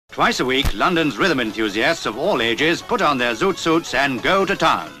Twice a week, London's rhythm enthusiasts of all ages put on their zoot suits and go to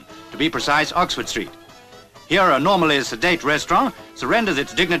town, to be precise, Oxford Street. Here, a normally sedate restaurant surrenders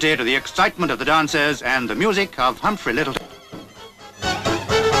its dignity to the excitement of the dancers and the music of Humphrey Little.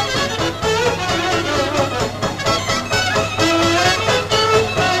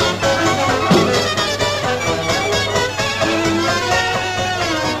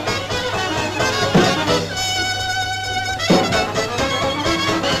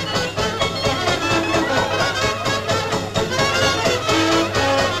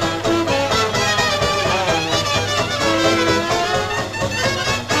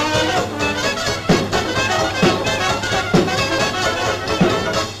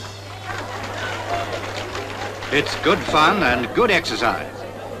 It's good fun and good exercise.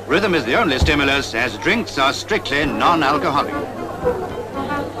 Rhythm is the only stimulus, as drinks are strictly non-alcoholic.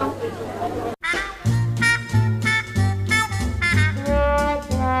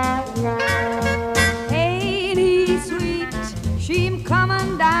 Ain't he sweet? She's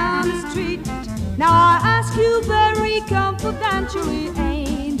coming down the street. Now I ask you very confidentially,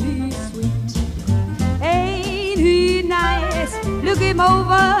 ain't he sweet? Ain't he nice? Look him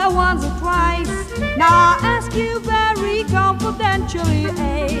over once or twice. Now I ask you very confidentially,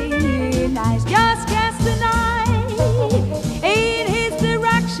 ain't he nice? Just guess the night, ain't his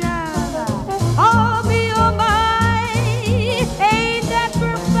direction, oh me oh my, ain't that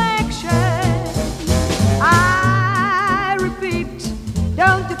perfection? I repeat,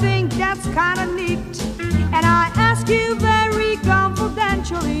 don't you think that's kinda neat? And I ask you very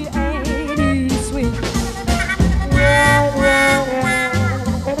confidentially, ain't he sweet?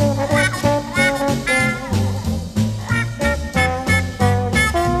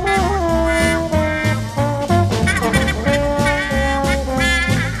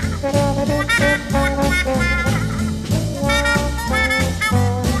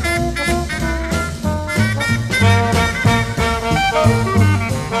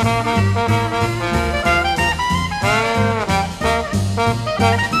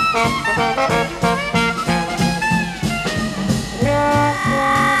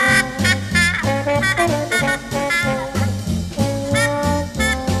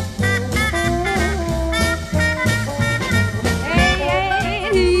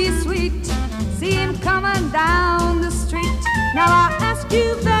 Down the street. Now I ask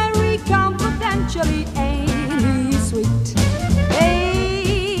you very confidentially, ain't he sweet?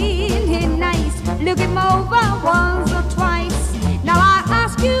 Ain't he nice? Look him over once or twice. Now I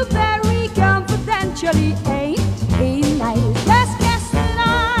ask you very confidentially, ain't he nice? Just guess the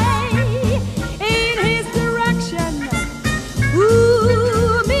night, ain't his direction.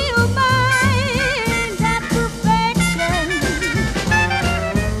 Ooh, me oh my, that perfection.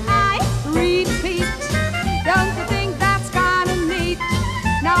 I repeat, don't you think that's kinda neat?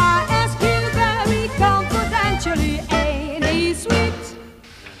 Now I ask you very confidentially, ain't he sweet?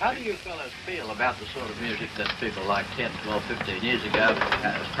 How do you fellas feel about the sort of music that people like 10, 12, 15 years ago,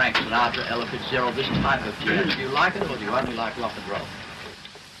 Frank Sinatra, Ella Fitzgerald, this type of tune? Do you like it, or do you only like rock and roll?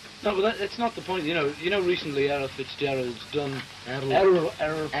 No, but that's not the point. You know, recently Ella Fitzgerald's done. Ella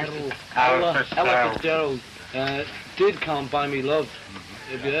Fitzgerald did "Can't Buy Me Love."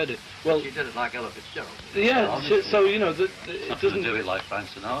 Have you heard it? Well, you did it like Ella Fitzgerald. Yeah, so you know, it doesn't do it like Frank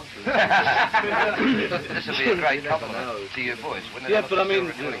Sinatra. This would be a great compliment to your voice, wouldn't it? Yeah, but I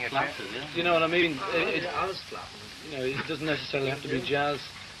mean, Yeah. you know what I mean? You know, it doesn't necessarily have to be jazz,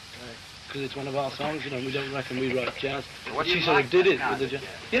 because it's one of our songs. You know, we don't reckon we write jazz. What She you sort like of did it now, with the jazz.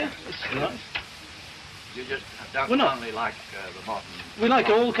 Yeah, it's nice. You just don't We're not- only like the modern... We like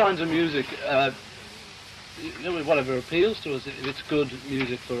all kinds of music. You know, whatever appeals to us, if it's good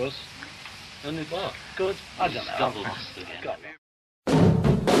music for us. And it's good. I don't know. Got lost again. Got-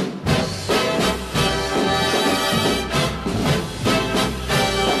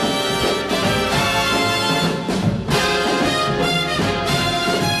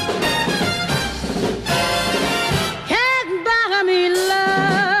 Can't buy me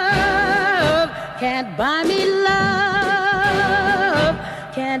love, can't buy me love,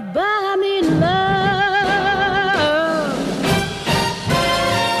 can't buy me love.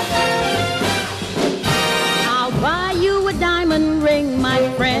 I'll buy you a diamond ring, my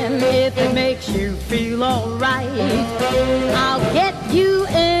friend, if it makes you feel alright. I'll get you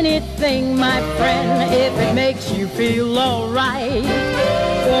anything, my friend, if it makes you feel alright.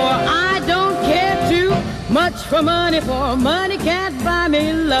 For I don't care too much for money can't buy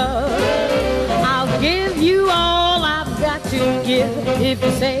me love. I'll give you all I've got to give if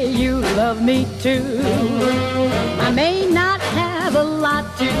you say you love me too. I may not have a lot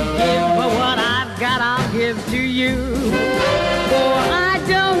to give, but what I've got I'll give to you. For I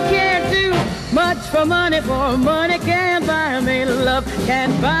don't for money can't buy me love,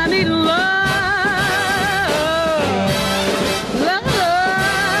 can't buy me love. Love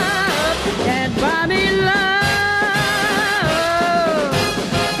can't buy me love.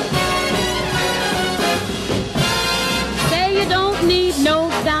 Say you don't need no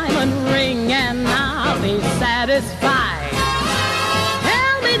diamond ring and I'll be satisfied.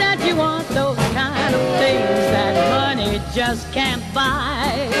 Tell me that you want those kind of things that money just can't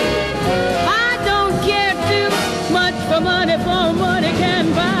buy. I don't care too much for money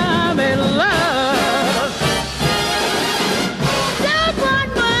can't buy me love. Don't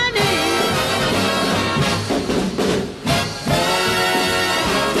want money.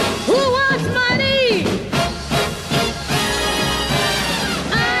 Who wants money?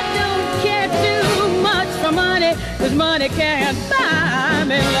 I don't care too much for money, 'cause money can't buy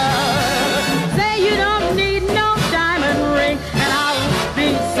me love. Say you don't need no diamond ring and I'll be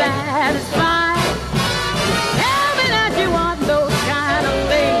satisfied. Tell me that you want those kind of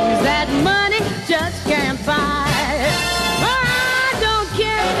things that money just can't buy. For I don't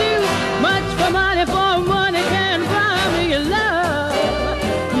care too much for money can't buy me love.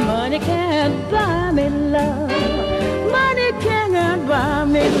 Money can't buy me love. Money can't buy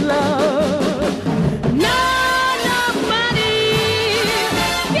me love. No, no money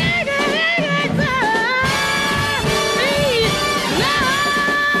can't buy me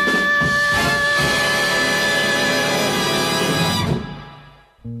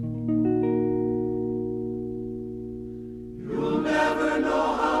You'll never know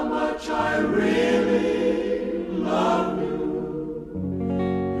how much I really love you.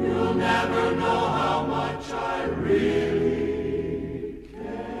 You'll never know how much I really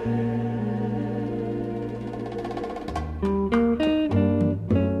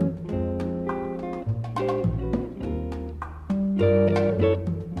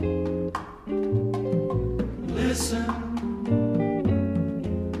Listen,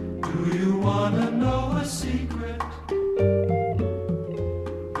 do you want to know a secret?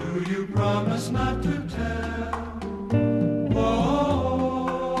 Do you promise not to tell?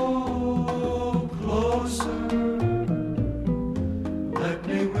 Oh, closer. Let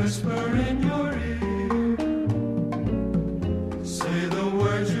me whisper in your ear. Say the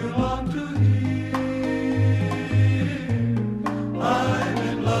words you long to hear. I'm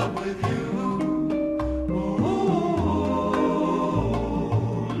in love with you. Oh,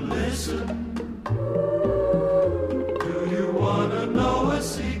 listen. Do you want to know a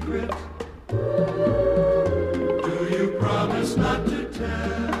secret? Do you promise not to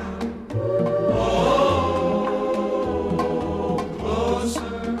tell? Oh,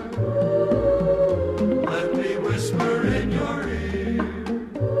 closer. Let me whisper in your ear.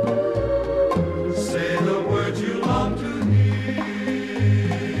 Say the words you long to hear.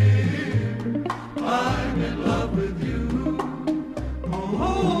 I'm in love with you.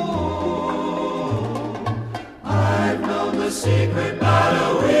 Oh, I've known the secret about a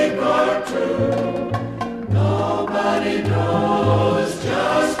week or two. Nobody knows,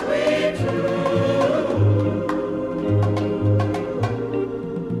 just we two.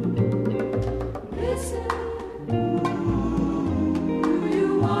 Listen, do you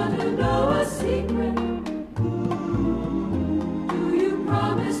want to know a secret? Do you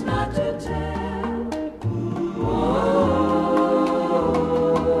promise not to tell? Oh,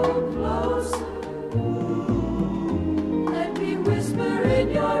 closer. Let me whisper in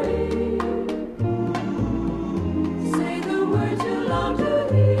your ear. Say the words you long to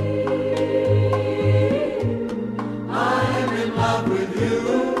hear. I'm in love with you.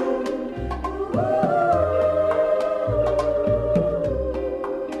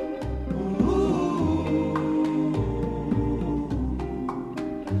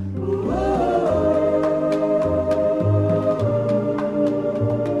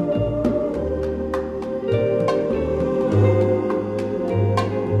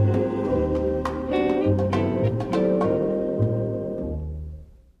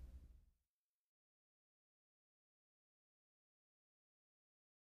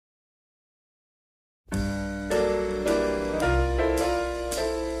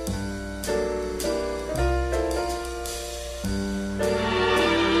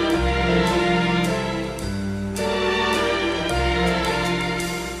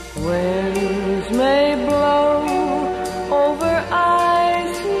 Winds may blow over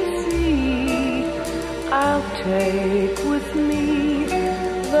icy sea. I'll take with me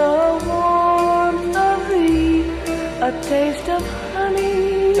the warmth of thee, a taste of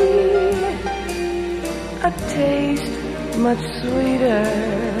honey, a taste much sweeter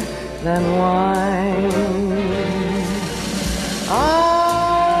than wine.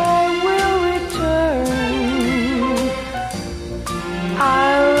 I will return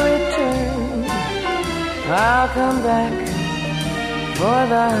back for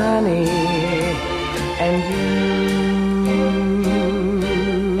the honey and you.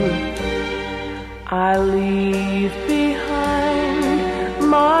 I leave behind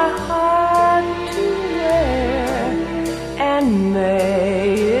my heart to wear, and may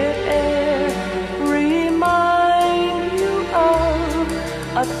it e'er remind you of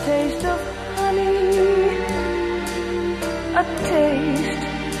a taste of honey, a taste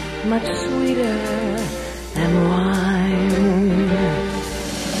much sweeter than wine.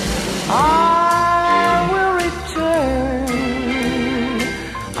 I will return,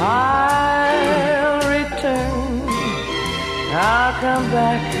 I'll return, I'll come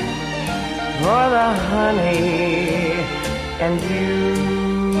back for the honey and you.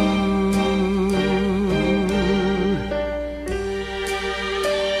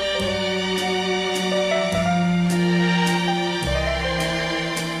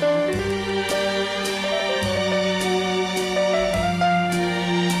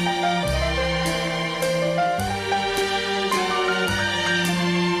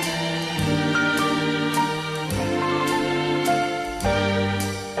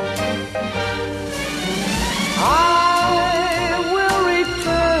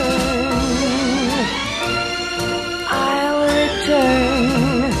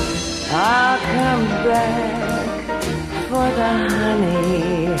 For the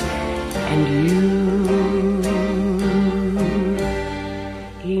honey and you.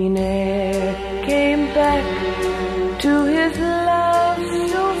 He ne'er came back to his love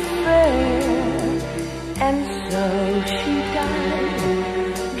so fair, and so she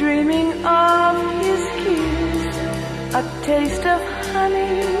died, dreaming of his kiss, a taste of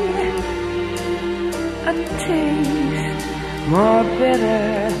honey, a taste more bitter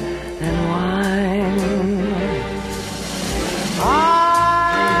than wine. I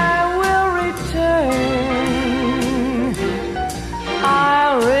will return,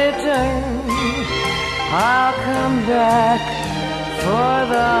 I'll return, I'll come back for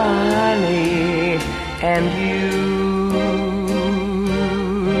the honey and you.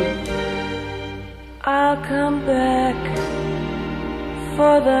 I'll come back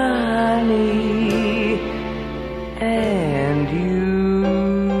for the honey and you.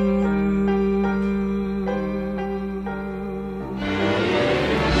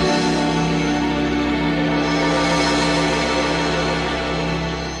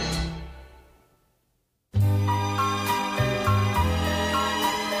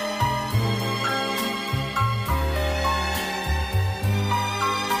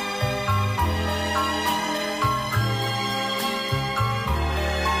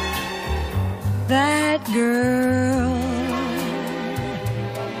 That girl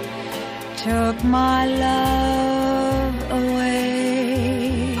took my love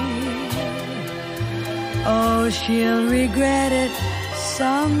away. Oh, she'll regret it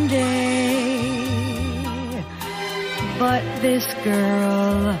someday. But this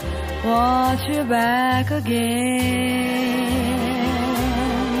girl wants you back again.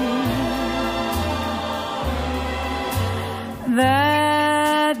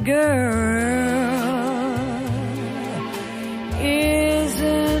 That girl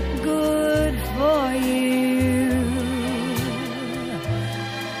isn't good for you,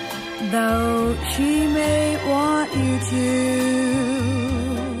 though she may want you to.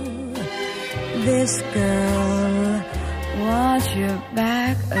 This girl wants you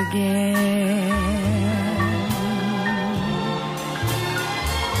back again.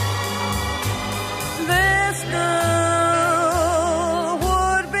 This girl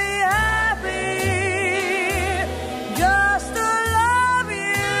would be happy just to love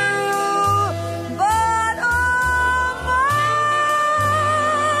you, but oh my,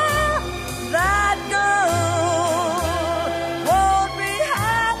 that girl won't be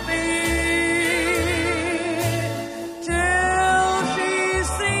happy till she's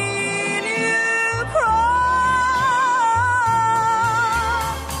seen you cry.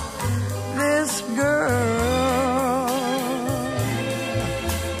 This girl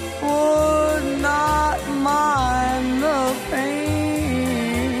would not mind the pain,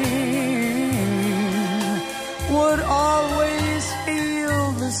 would always feel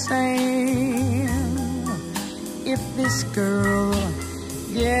the same if this girl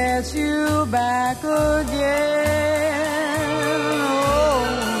gets you back again. Oh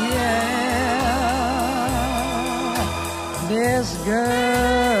yeah, this girl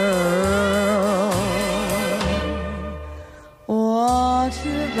wants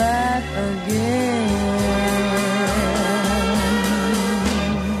you back again.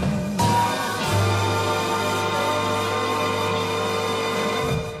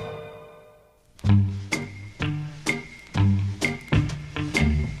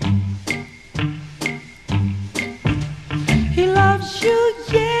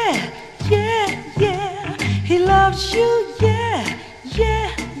 loves you, yeah,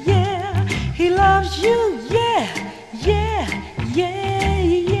 yeah, yeah. He loves you, yeah, yeah, yeah,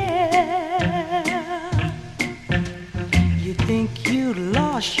 yeah. You think you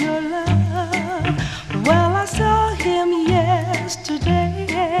lost your love? Well, I saw him yesterday.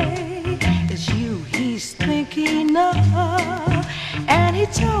 It's you he's thinking of, and he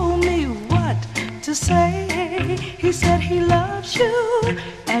told me what to say. He said he loves you,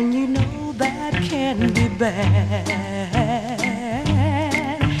 and you know that can be bad.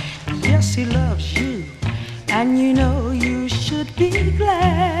 Yes, he loves you, and you know you should be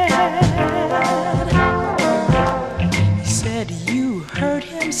glad. He said you hurt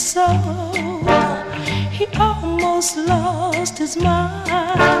him so, he almost lost his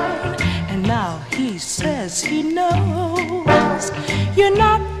mind. And now he says he knows you're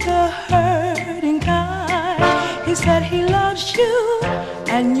not the hurting kind. He said he loves you,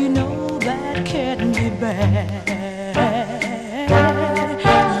 and you know that can't be bad.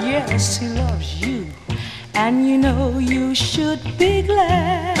 Yes, he loves you, and you know you should be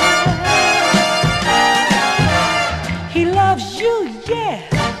glad. He loves you, yeah,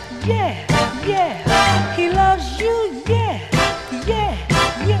 yeah, yeah. He loves you, yeah, yeah,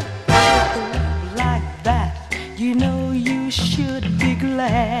 yeah. Like that, you know you should be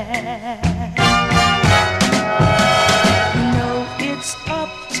glad. You know it's up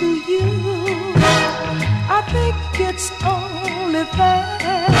to you. I think it's only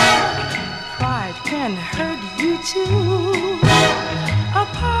fair. Pride can hurt you too.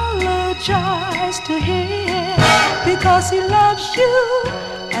 Apologize to him because he loves you,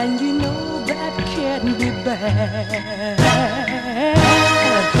 and you know that can't be bad.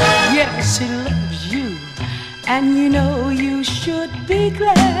 Yes, he loves you, and you know you should be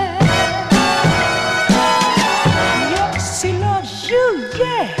glad. Yes, he loves you,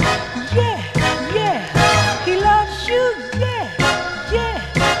 yeah, yeah, yeah. He loves you, yeah, yeah,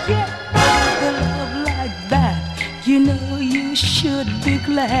 yeah. With a love like that, you know you should be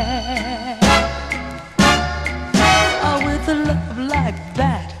glad. Oh, with a love like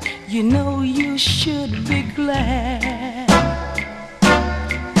that, you know you should be glad.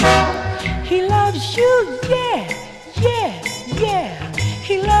 He loves you, yeah, yeah, yeah.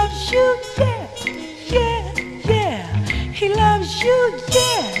 He loves you, yeah, yeah, yeah. He loves you,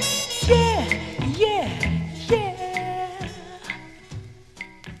 yeah, yeah, yeah, yeah.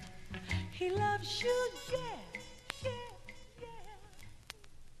 He loves you, yeah, yeah, yeah.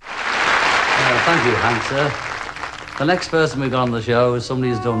 Thank you, Hank, sir. The next person we've got on the show is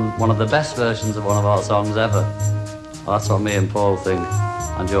somebody who's done one of the best versions of one of our songs ever. Well, that's what me and Paul think,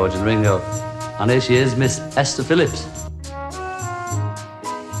 and George and Ringo. And here she is, Miss Esther Phillips.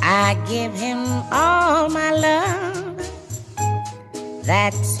 I give him all my love,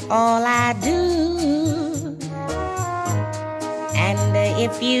 that's all I do. And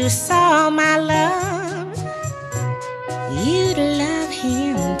if you saw my love, you'd love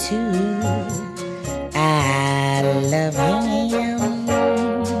him too. I love him.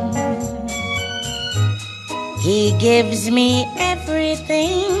 He gives me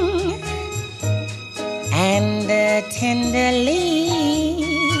everything, and tenderly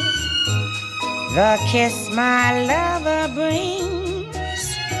the kiss my lover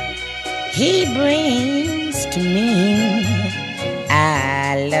brings, he brings to me.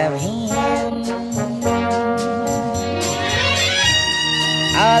 I love him.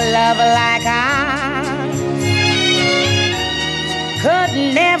 A love like ours could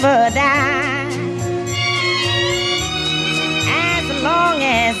never die, as long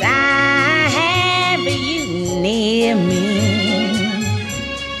as I have you near me.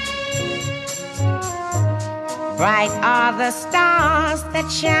 Bright are the stars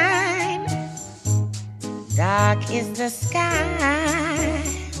that shine, dark is the sky.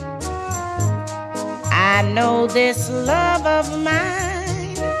 I know this love of mine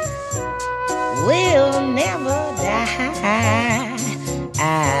will never die.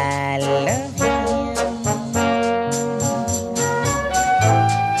 I love him.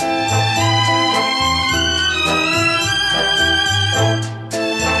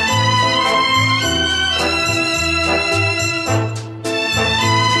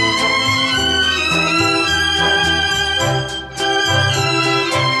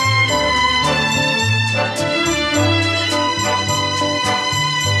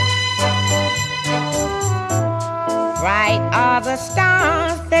 Bright are the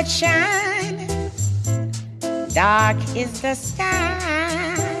stars that shine, dark is the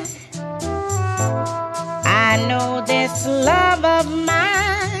sky. I know this love of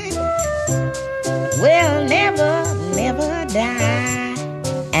mine will never, never die,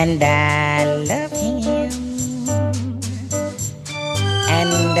 and I love him.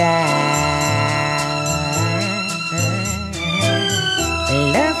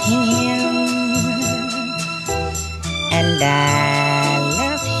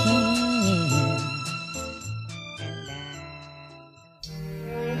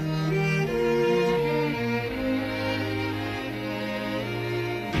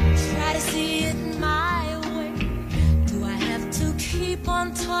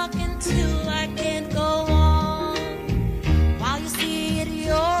 talking till I can't go on. While you see it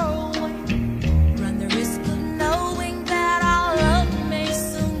your way, run the risk of knowing that our love may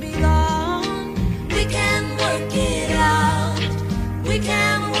soon be gone. We can work it out. We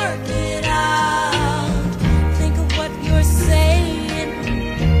can work it out. Think of what you're saying.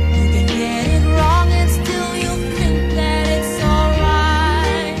 You can get it wrong and still you think that it's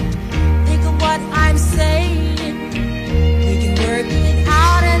alright. Think of what I'm saying. We can work it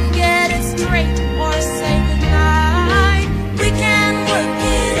out and get it straight or say goodnight. We can work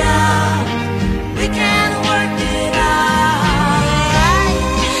it out. We can work it out.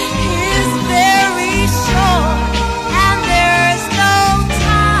 It's very short and there's no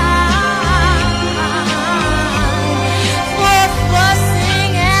time for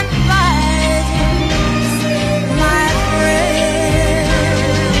fussing and fighting, my friend.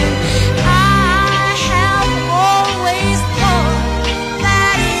 I have always thought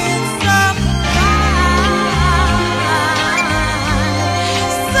that it's a crime.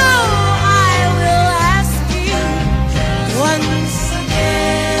 So I will ask you once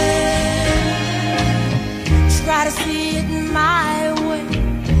again, try to see it my way.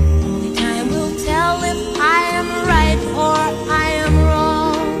 Only time will tell if I am right or I am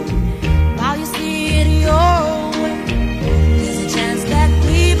wrong. While you see it your way, there's a chance that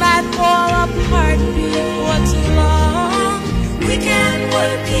we might fall apart before too long. We can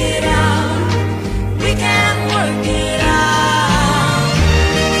work it out. We can work it out.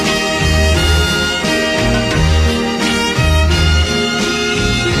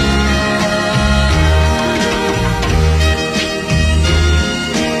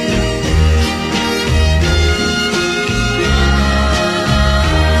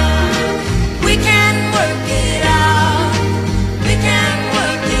 We can work it out. We can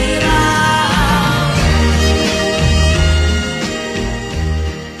work it out.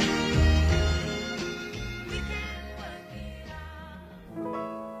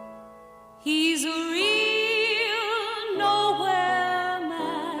 He's a real nowhere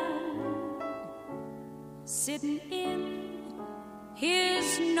man, sitting in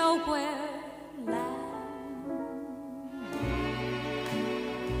his nowhere land,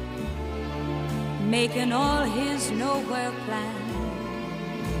 making all his nowhere plans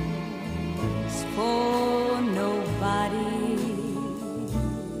for nobody.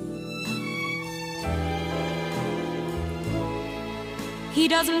 He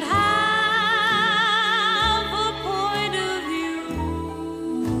doesn't have a point of view,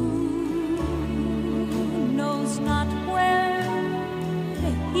 knows not where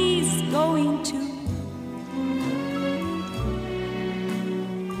he's going to.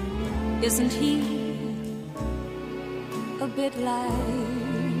 Isn't he a bit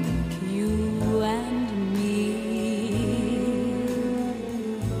like you and me?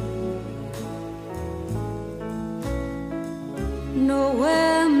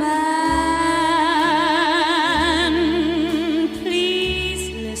 Nowhere man, please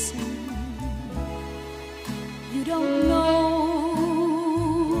listen. You don't know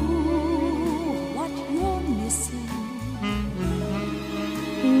what you're missing.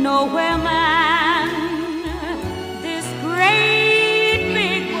 Nowhere man, this great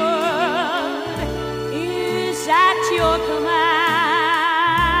big world is at your command.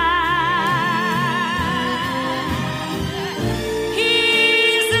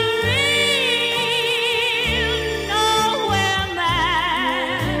 He's a real nowhere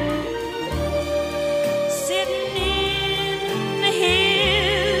man, sitting in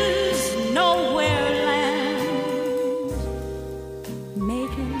his nowhere land,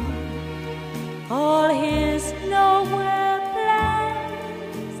 making all his nowhere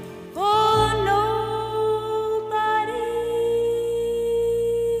plans for nobody.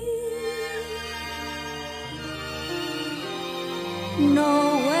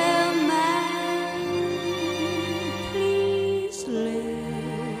 Nowhere man, please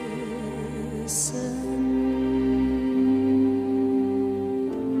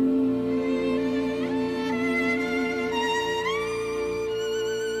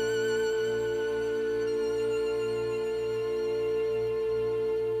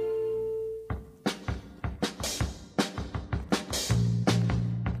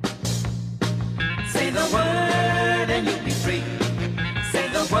Say the word and you'll be free. Say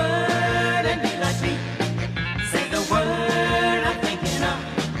the word and be like me. Say the word I'm thinking of.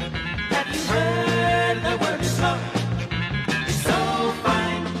 Have you heard the word is love? It's so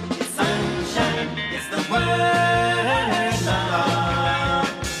fine, it's sunshine. It's the word love.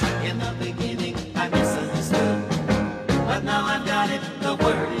 In the beginning I misunderstood, but now I've got it. The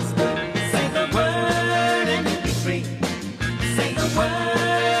word is good. Say the word and you'll be free. Say the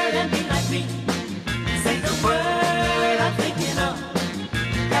word.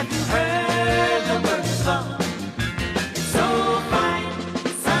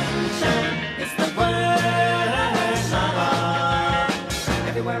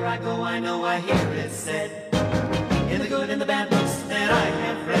 Wherever I go, I know I hear it said, in the good and the bad books that I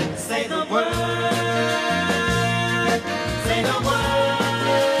have read, say the word, say the word,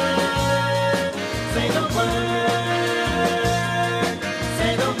 say the word,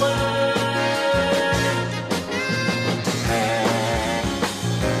 say the word.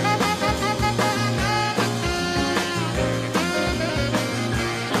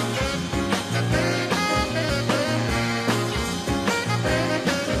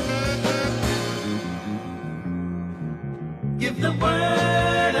 Give the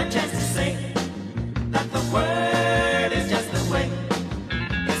word a chance to say that the word is just the way.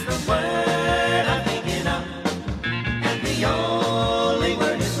 It's the word I'm thinking of, and the only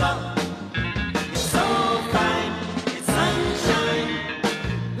word is love. It's so fine, it's sunshine,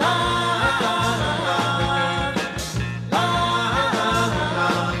 love, love.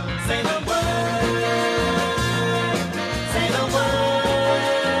 Say the word, say the word,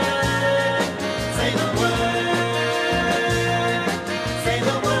 say the word.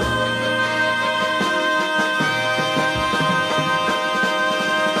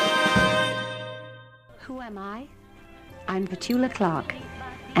 Who am I? I'm Petula Clark,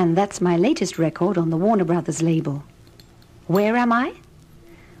 and that's my latest record on the Warner Brothers label. Where am I?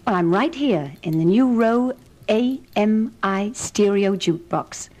 Well, I'm right here in the new Row AMI stereo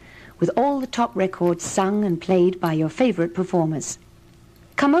jukebox, with all the top records sung and played by your favorite performers.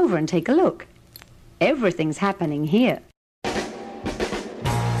 Come over and take a look. Everything's happening here.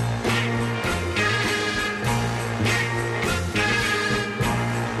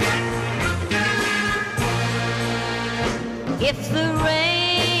 If the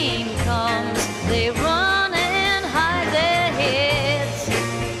rain comes, they run and hide their heads.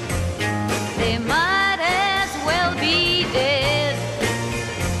 They might as well be dead.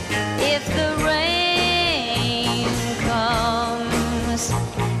 If the rain comes,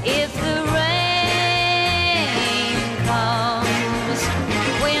 if the rain comes,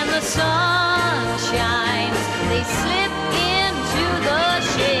 when the sun shines, they slip into the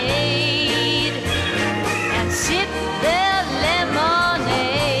shade and sip their lemonade.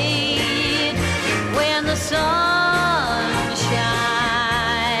 When the sun shines,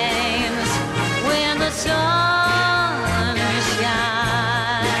 when the sun shines,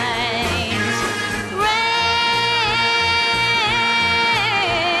 rain,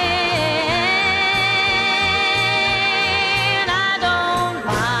 I don't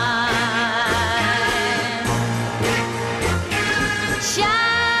mind. Shine,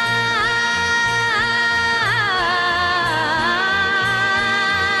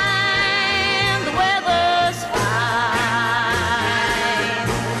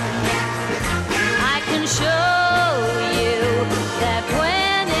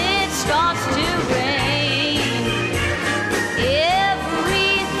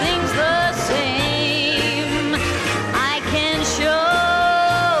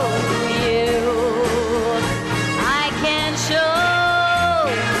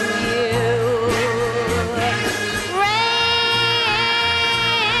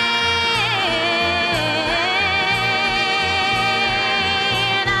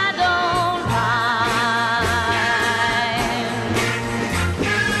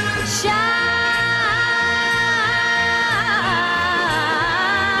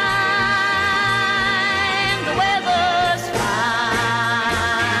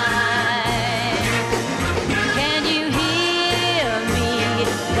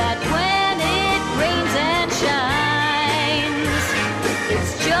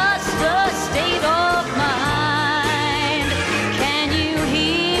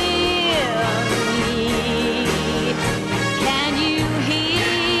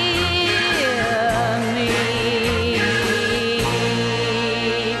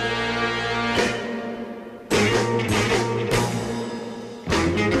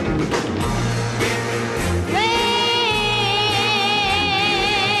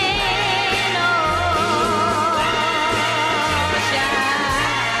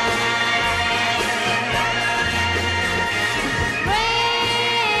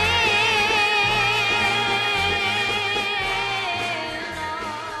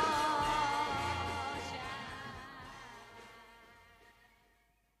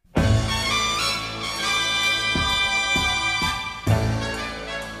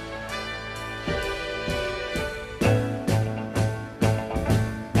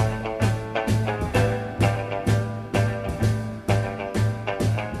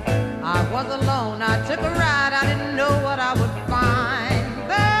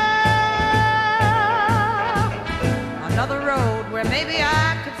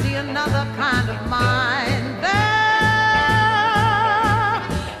 another kind of mind there.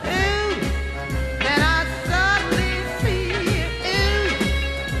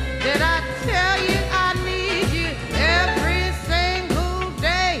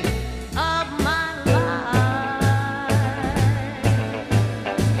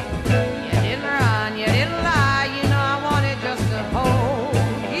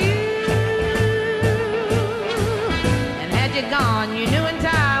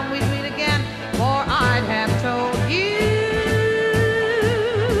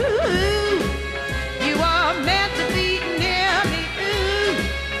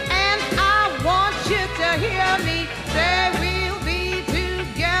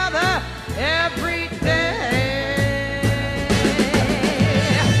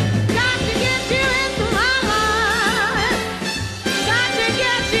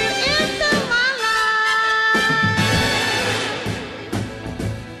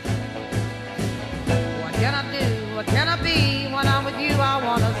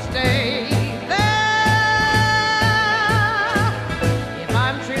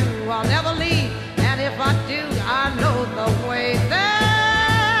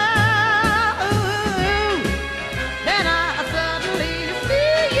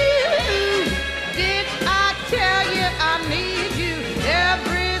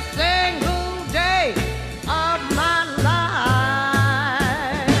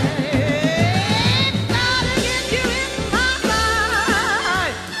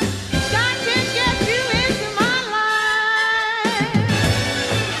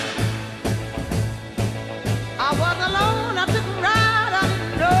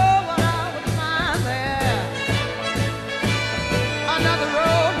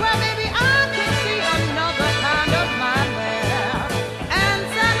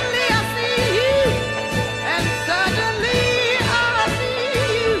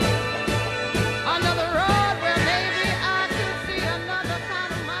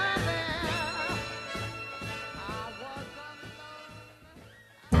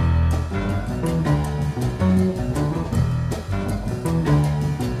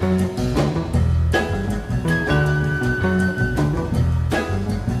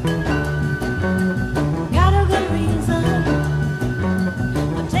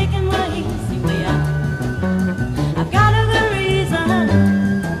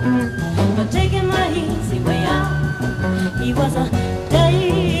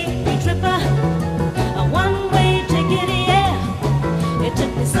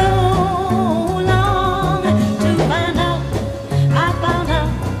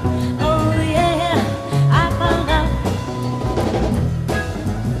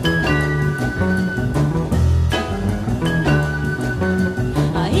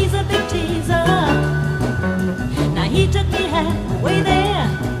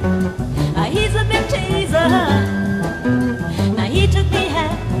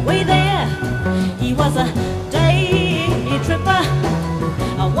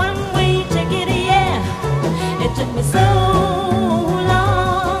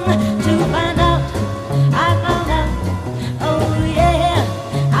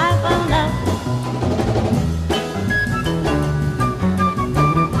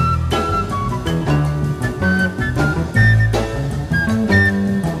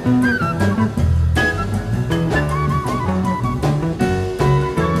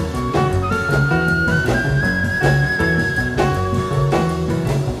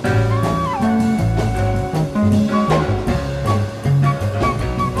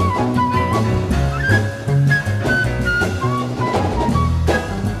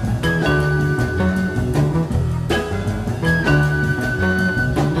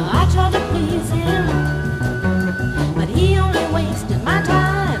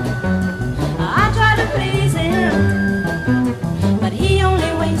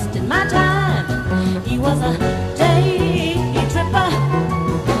 was a day tripper,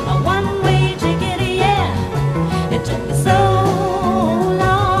 a one-way ticket, yeah. It took me so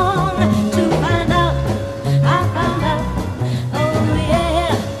long to find out. I found out, oh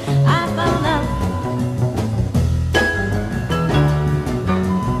yeah, I found out.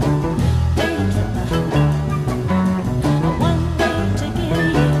 Day tripper, a one-way ticket,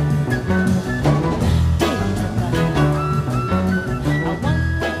 yeah. Day tripper, a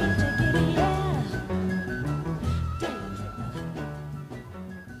one-way ticket, yeah. Day tripper.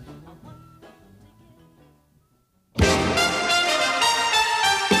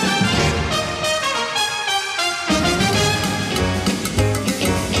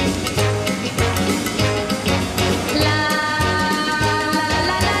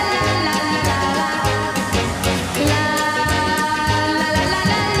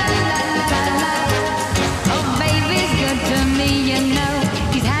 Oh, baby's good to me, you know.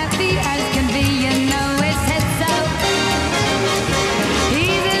 He's happy as can be, you know. He said so.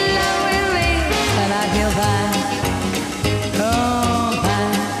 He's in love with me, and I feel fine. Oh,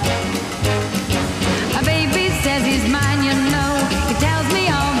 fine. My baby says he's mine, you know. He tells me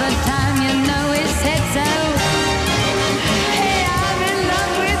all the time, you know. He said so. Hey, I'm in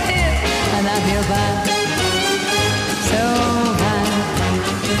love with him, and I feel fine. So fine.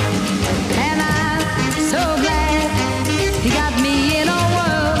 And I'm so glad he got me in a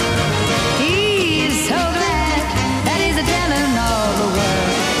world. He's so glad that he's a telling all the world.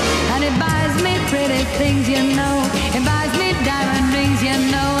 And he buys me pretty things, you know. He buys me diamond rings, you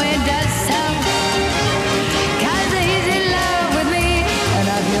know. He does so. 'Cause he's in love with me, and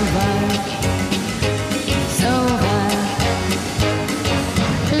I feel fine. So fine.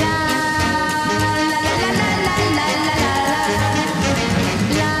 La la la la la la la la la.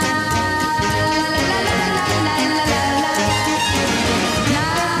 La la la la la la la la la. La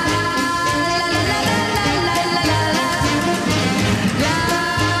la la la la la la la la. La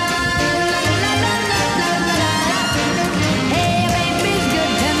la la la la la la. Hey, baby's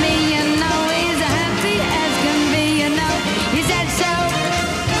good to me, you know. He's happy as can be, you know. He said so.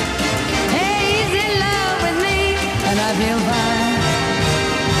 Hey, he's in love with me, and I feel fine.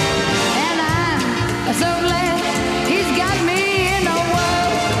 And I'm so glad he's got me in a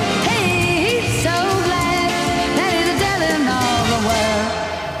world. Hey, he's so glad that he's telling all the world.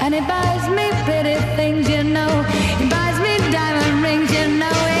 And he buys me pretty things, you know. He buys me diamond rings, you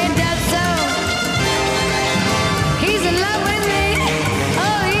know. He does so. He's in love with me.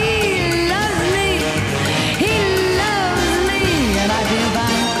 Oh, he loves me. He loves me, and I feel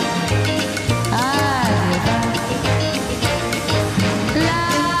fine. I feel fine. La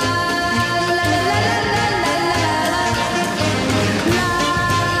la la la la la la la. La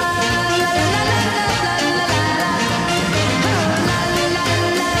la la la la la la la. Oh, la la la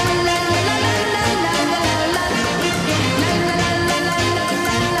la la la la la la la. La la la la la la la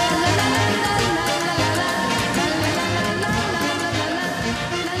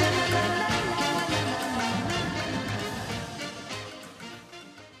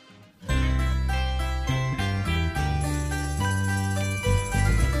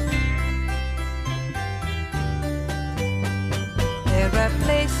There are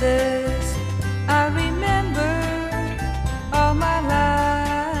places I remember all my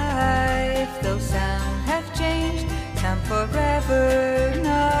life, though some have changed, some forever,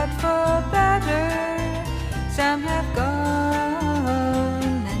 not for better. Some have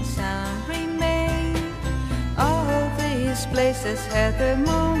gone and some remain. All these places had their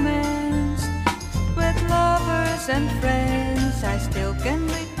moments with lovers and friends. I still can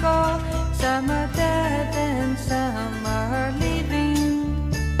recall. Some are dead and some are living.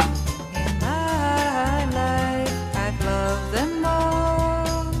 In my life, I've loved them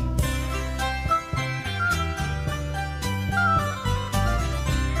all.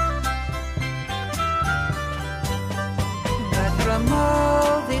 But from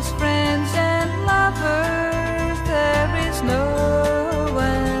all these friends and lovers, there is no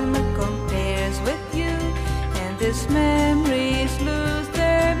one who compares with you. And these memories lose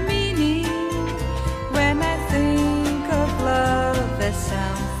their meaning when I think of love as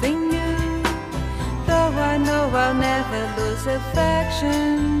something new. Though I know I'll never lose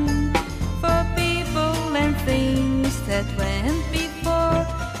affection for people and things that went before.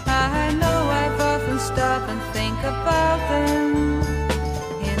 I know I've often stopped and think about them.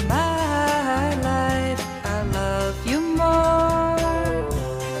 In my life, I love you more.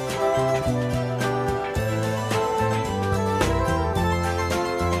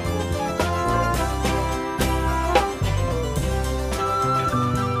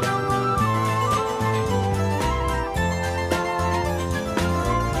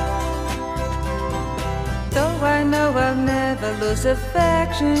 know I'll never lose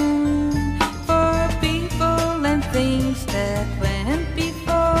affection for people and things that went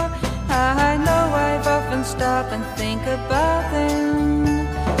before. I know I've often stopped and think about them.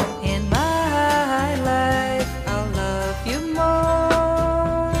 In my life, I'll love you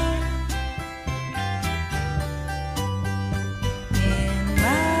more. In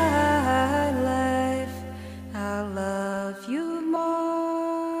my life, I'll love you more.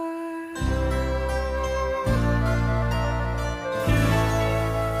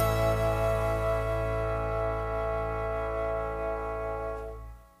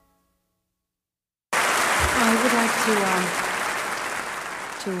 I would like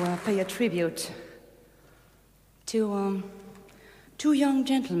to pay a tribute to two young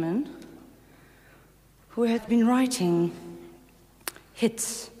gentlemen who have been writing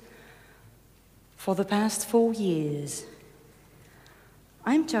hits for the past 4 years.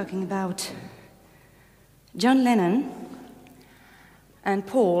 I'm talking about John Lennon and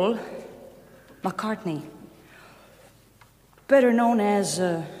Paul McCartney, better known as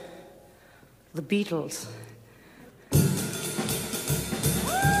the Beatles.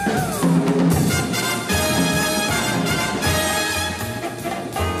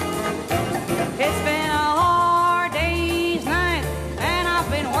 It's been a hard day's night, and I've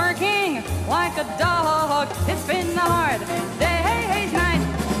been working like a dog. It's been a hard day's night.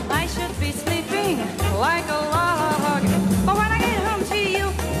 I should be sleeping like a log. But when I get home to you,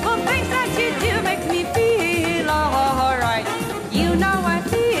 the things that you do make me feel alright. You know I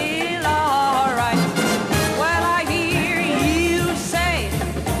feel alright. Well, I hear you say,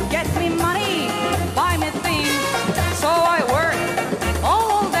 get me money, buy me things. So I work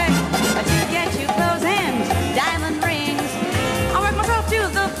all day to get you clothes and diamond rings. I work myself to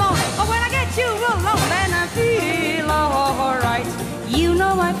the bone, but when I get you alone, then I feel alright. You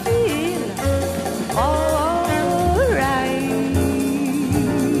know I feel alright.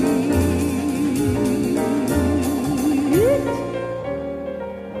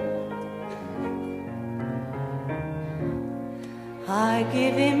 I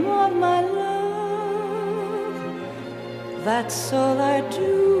give him all my love, that's all I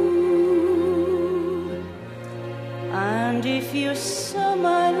do. And if you saw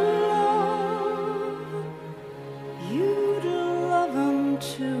my love, you'd love him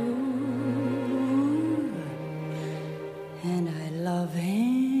too. And I love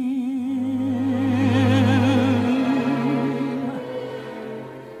him.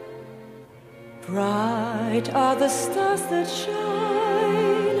 Bright are the stars that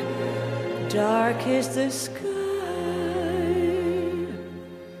shine, dark is the sky.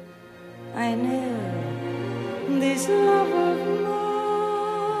 I know this love of mine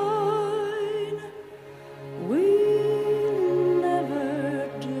will never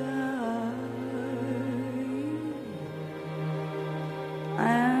die.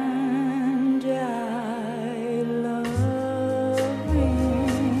 And I love him.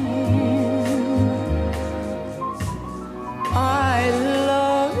 I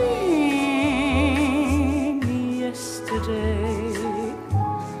love him. Yesterday,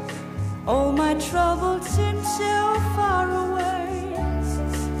 all my troubles seem so far away.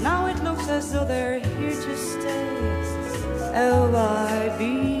 Now it looks as though they're here to stay. Oh, I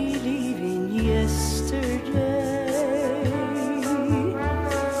believe in yesterday.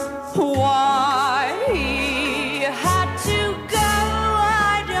 Why he had to go,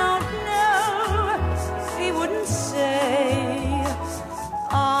 I don't know. He wouldn't say.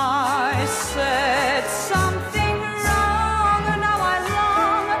 I said something wrong, and now I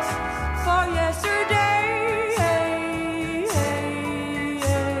long for yesterday.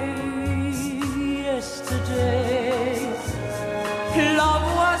 Yesterday, love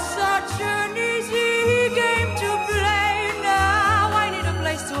was such an easy game to play. Now I need a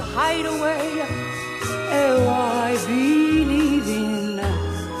place to hide away. Oh, I believe in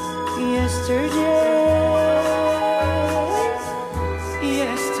yesterday.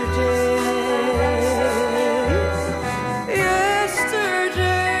 Yesterday,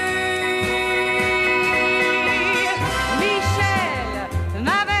 Michel,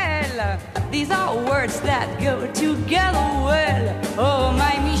 ma belle, these are words that go together well. Oh,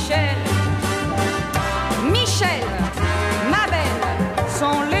 my Michel, Michel, ma belle,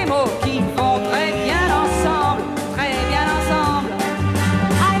 sont les mots qui vont très bien ensemble, très bien ensemble.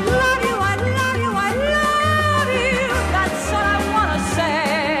 I love you, I love you, I love you. That's all I wanna say.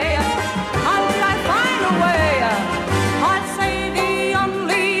 How will I find a way? I'd say the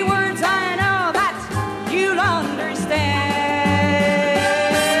only words I know that you'll understand.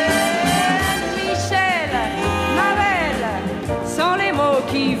 Michel, ma belle, sont les mots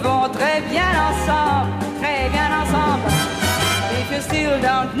qui vont très bien ensemble, très bien ensemble. you still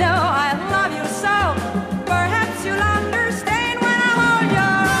don't know I love you so. Perhaps you'll understand when I hold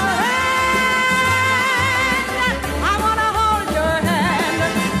your hand. I wanna hold your hand.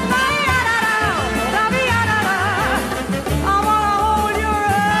 I wanna hold your hand. I wanna hold your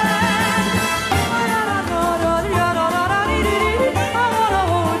hand. I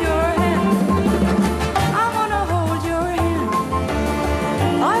wanna hold your hand.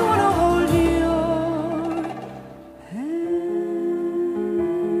 I wanna hold your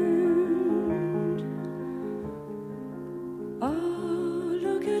oh,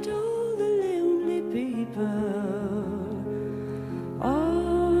 look at all the lonely people.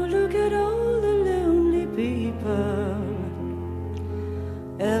 Oh, look at all the lonely people.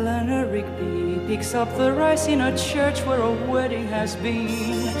 Eleanor Rigby picks up the rice in a church where a wedding has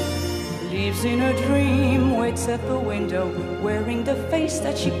been. Lives in a dream, waits at the window, wearing the face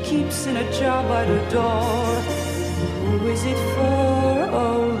that she keeps in a jar by the door. Who is it for?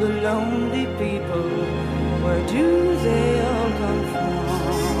 All the lonely people. Where do they all come from?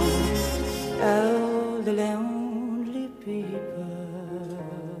 Oh, the lonely people.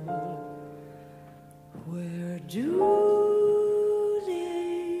 Where do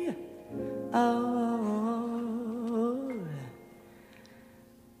they all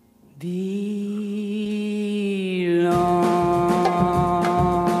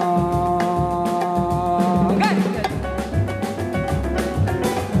belong?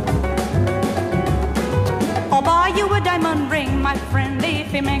 I'll buy you a diamond ring, my friend,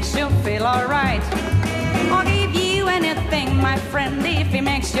 if it makes you feel alright. I'll give you anything, my friend, if it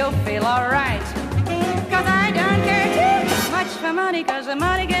makes you feel alright. Cause I don't care too much for money, cause the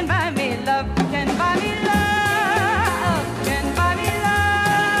money can buy me love, can buy me love, can buy me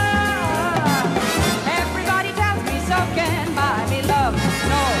love. Everybody tells me so, can buy me love.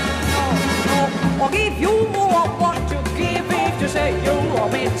 No, no, no, I'll give you more what to give if you say you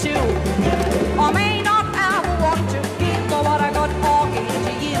want me to. I may not ever want to give for what I got, I'll give it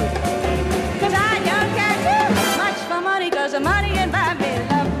to you. Cause I don't care too much for money, cause the money can buy me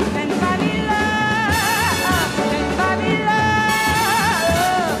love, can buy me love, can buy me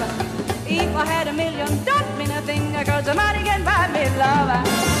love. If I had $1 million, don't mean a thing, cause the money can buy me love.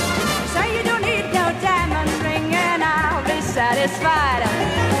 Say you don't need no diamond ring and I'll be satisfied.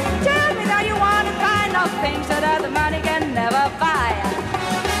 Tell me that you want to kind of things that other money can never buy.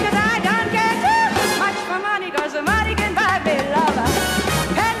 Cause I don't care too much for money, cause the money can buy me love.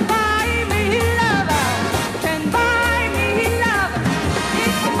 Can buy me love, can buy me love.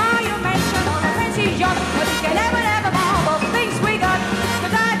 It's the monumental or the fancy yacht, but it can never, never more the things we got.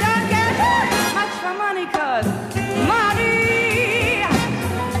 Cause I don't care too much for money, cause money,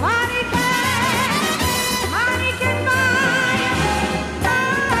 money can buy, money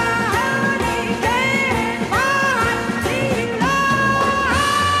can buy me love.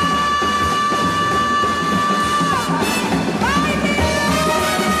 Buy me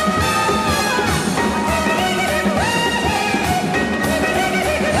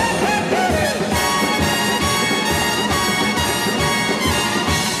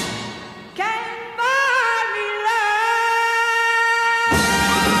can buy me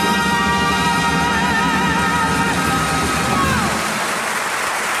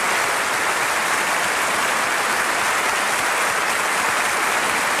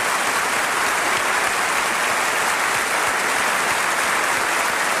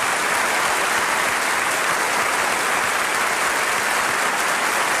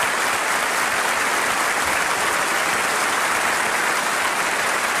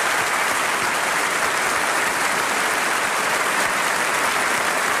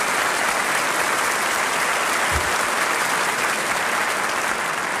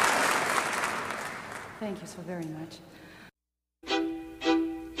Thank you so very much.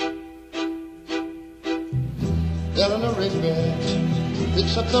 Eleanor Rigby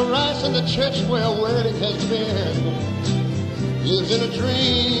picks up the rice in the church where a wedding has been. Lives in a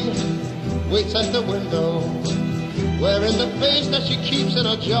dream, waits at the window, wearing the face that she keeps in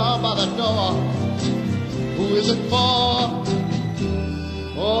a jar by the door. Who is it for?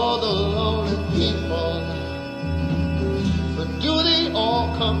 For the lonely people. But do they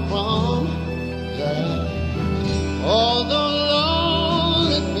all come from? Yeah. All the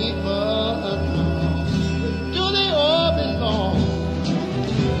lonely people. Do they all belong?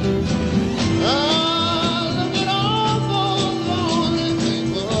 Look at all those lonely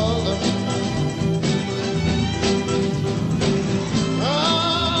people.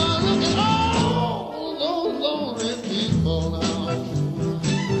 Look at all those lonely people now.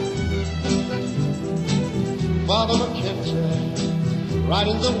 Father McKenzie,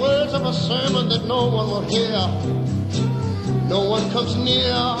 writing the words of a sermon that no one will hear. No one comes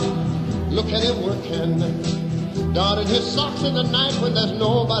near, look at him working, darning his socks in the night when there's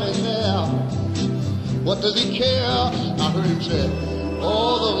nobody there. What does he care? I heard him say,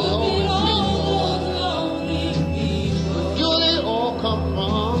 all the lonely people. Where do they all come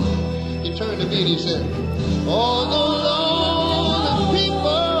from? He turned to me and he said, all the lonely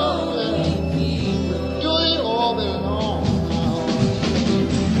people. Where do they all belong?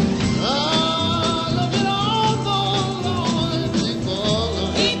 Look at all the lonely people.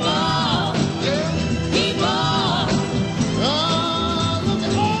 People. Yeah. People. Look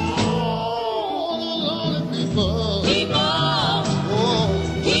at all the lonely people. People. Oh.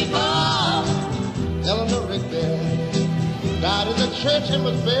 People. Eleanor Rigby died in the church and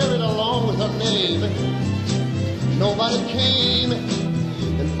was buried along with her name. Nobody came,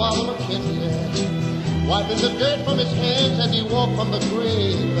 and Father McKinley wiping the dirt from his hands as he walked from the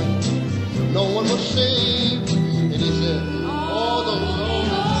grave. No one was saved, and he said, all the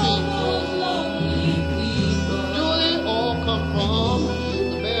lonely people. Where do they all come from?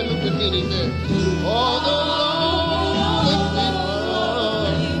 The man looked at me and he said, all the lonely people.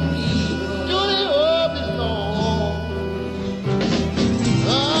 Where do they all belong?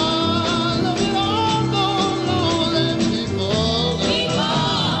 Look at all the lonely people. People.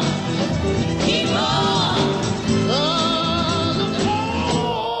 Look at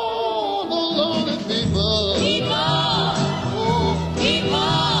all the lonely people. Oh.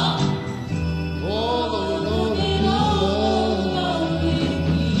 All the lonely people.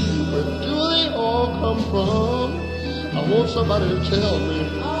 Where do they all come from? I want somebody to tell me.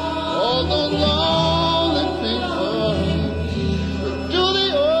 All the lonely people. Where do they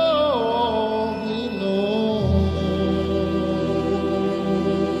all belong?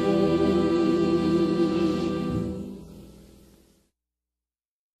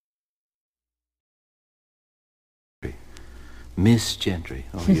 Miss Gentry.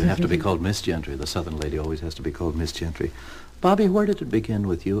 Oh, you have to be called Miss Gentry. The Southern lady always has to be called Miss Gentry. Bobby, where did it begin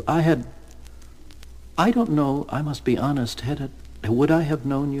with you? I don't know, I must be honest, would I have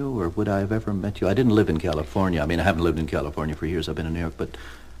known you or would I have ever met you? I didn't live in California. I mean, I haven't lived in California for years. I've been in New York, but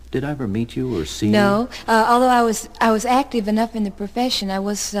did I ever meet you or see you? No, although I was active enough in the profession, I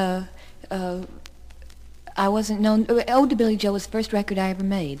wasn't known. Ode to Billy Joe was the first record I ever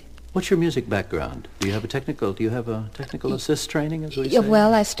made. What's your music background? Do you have a technical assist training, as we say?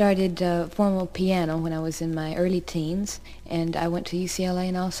 Well, I started formal piano when I was in my early teens, and I went to UCLA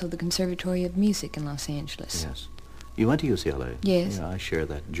and also the Conservatory of Music in Los Angeles. Yes. You went to UCLA? Yes. Yeah, I share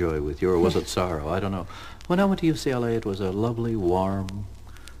that joy with you, or was it sorrow? I don't know. When I went to UCLA, it was a lovely, warm,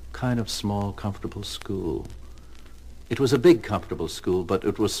 kind of small, comfortable school. It was a big, comfortable school, but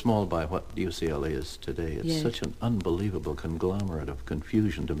it was small by what UCLA is today. It's Yes. such an unbelievable conglomerate of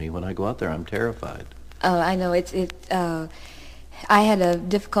confusion to me. When I go out there, I'm terrified. Oh, I know. I had a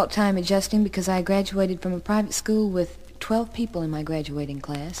difficult time adjusting because I graduated from a private school with 12 people in my graduating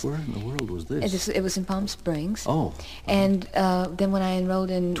class. Where in the world was this? It was in Palm Springs. Oh. And then when I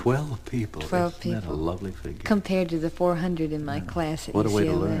enrolled in... 12 people. 12 Isn't people. that a lovely figure? Compared to the 400 in my class at What a way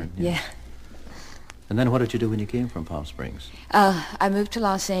to UCLA. learn. Yeah. And then what did you do when you came from Palm Springs? I moved to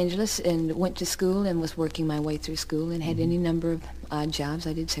Los Angeles and went to school and was working my way through school and had any number of odd jobs.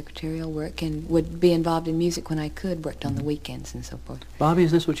 I did secretarial work and would be involved in music when I could, worked on the weekends and so forth. Bobby,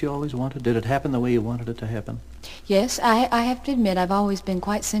 is this what you always wanted? Did it happen the way you wanted it to happen? Yes, I have to admit I've always been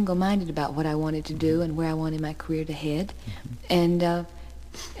quite single-minded about what I wanted to do and where I wanted my career to head. And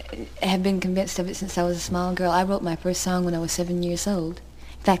have been convinced of it since I was a small girl. I wrote my first song when I was 7 years old.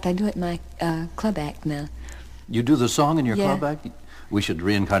 In fact, I do it in my club act now. You do the song in your Yeah. club act? We should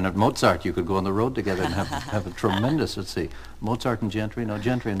reincarnate Mozart. You could go on the road together and have a tremendous, let's see, Mozart and Gentry. No,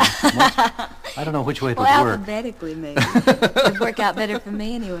 Gentry and Mozart. I don't know which way it would Well, work. alphabetically, maybe. It would work out better for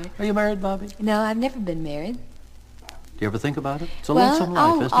me anyway. Are you married, Bobby? No, I've never been married. Do you ever think about it? It's a Well, lonesome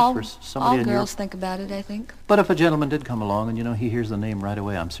life, isn't it, for somebody all in your... girls think about it, I think. But if a gentleman did come along and, you know, he hears the name right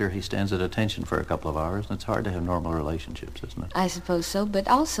away, I'm sure he stands at attention for a couple of hours, and it's hard to have normal relationships, isn't it? I suppose so, but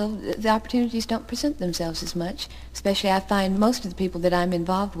also the opportunities don't present themselves as much. Especially I find most of the people that I'm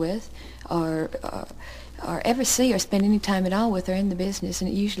involved with or ever see or spend any time at all with are in the business, and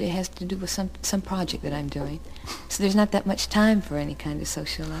it usually has to do with some project that I'm doing. So there's not that much time for any kind of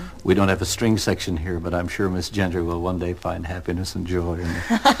social life. We don't have a string section here, but I'm sure Miss Gentry will one day find happiness and joy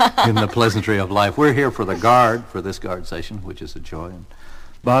in the pleasantry of life. We're here for the Guard, for this Guard session, which is a joy. And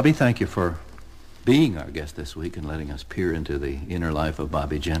Bobby, thank you for being our guest this week and letting us peer into the inner life of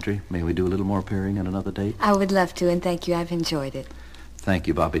Bobby Gentry. May we do a little more peering on another date? I would love to, and thank you. I've enjoyed it. Thank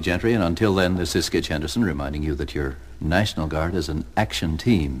you, Bobby Gentry. And until then, this is Skitch Henderson reminding you that your National Guard is an action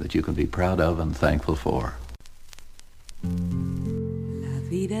team that you can be proud of and thankful for.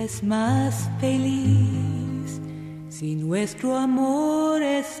 vida es más feliz si nuestro amor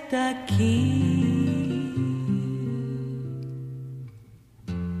está aquí.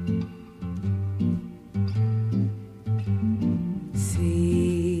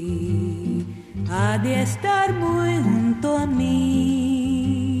 Sí, ha de estar muy junto a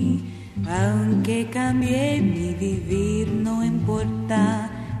mí, aunque cambie mi vivir, no importa.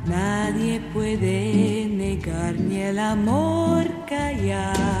 Nadie puede negar ni el amor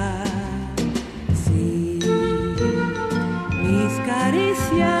callar. Sí, mis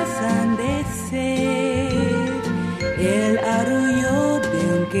caricias han de ser el arrullo de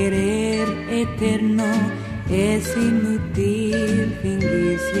un querer eterno. Es inútil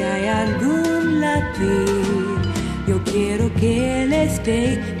fingir si hay algún latir. Yo quiero que él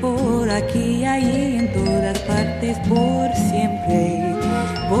esté por aquí, allí, en todas partes, por siempre.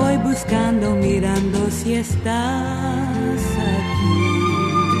 Voy buscando, mirando si estás aquí.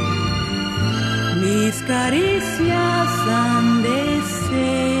 Mis caricias han de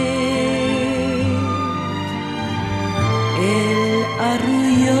ser el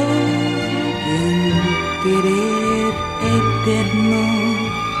arrullo de un querer eterno.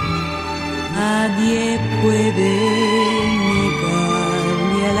 Nadie puede negar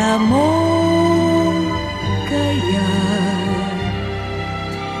ni el amor callar.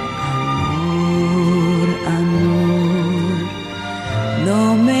 Amor, no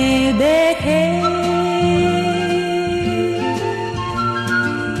me dejes.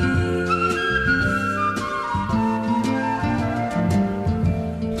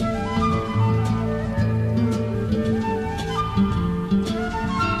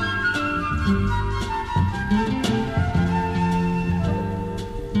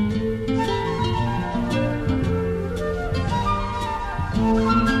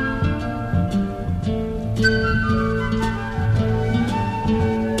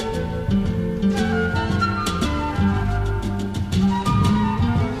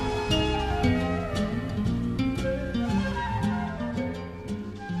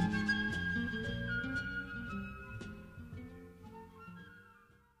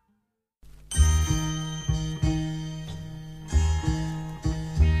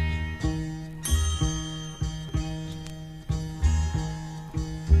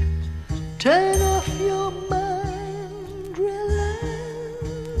 Turn off your mind,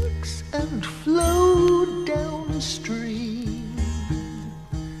 relax, and flow downstream.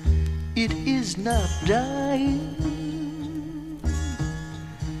 It is not dying.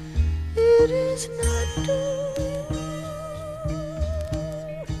 It is not dying.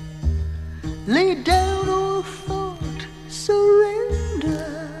 Lay down all thought,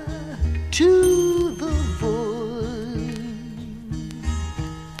 surrender to the void.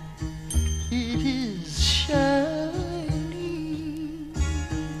 It is shining.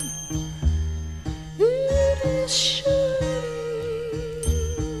 It is shining,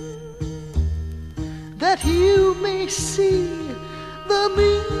 that you may see the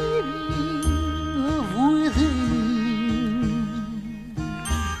meaning of within.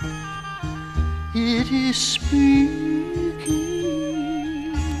 It is speaking.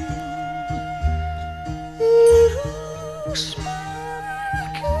 It is speaking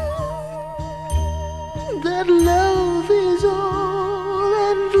that love is all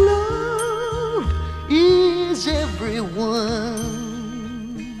and love is everyone.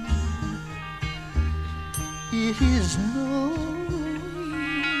 It is knowing.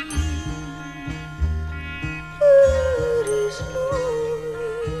 It is knowing.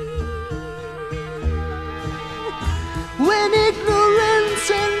 When ignorance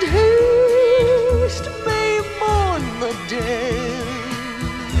and haste may mourn the dead,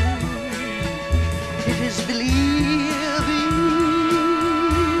 it is believing.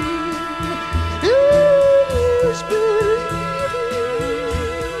 It is believing.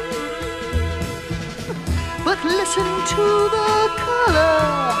 But listen to the color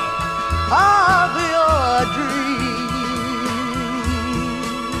of your dream.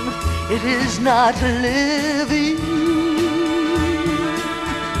 It is not living.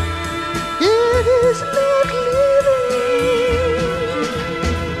 It is not living.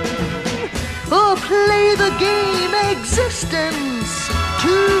 Oh, play the game existence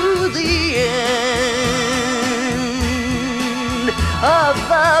to the end of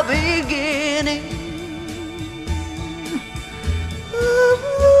the beginning. Of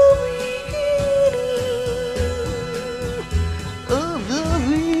the beginning. Of the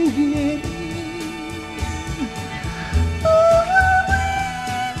beginning. Of the beginning.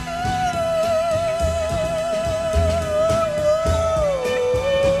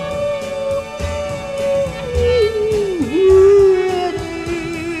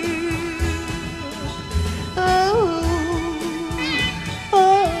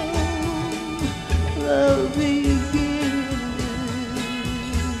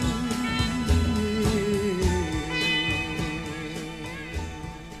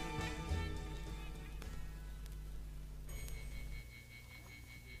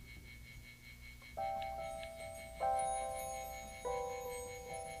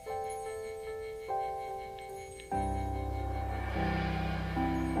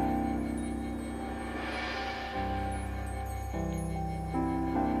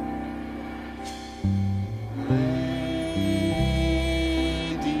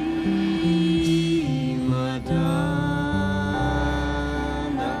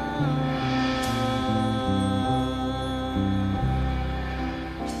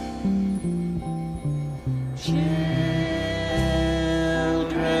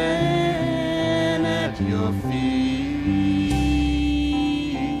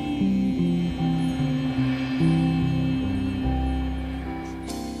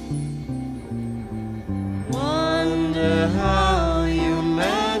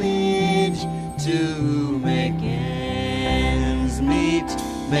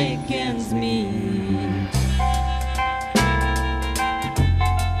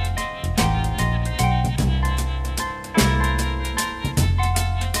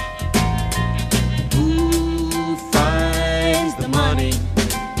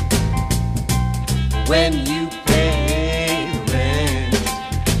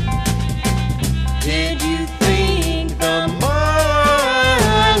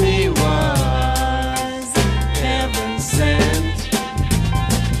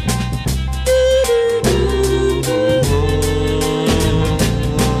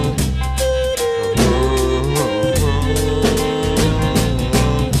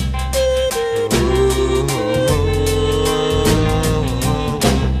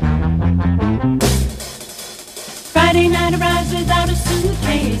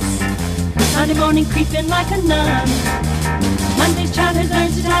 Friday morning creeping like a nun. Monday's child has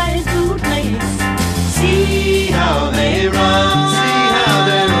learned to tie his bootlace. See how they run. See how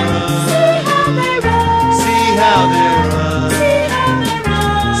they run. See how they run. See how they run. See how they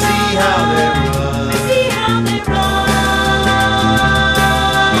run. See how they run. See how they run.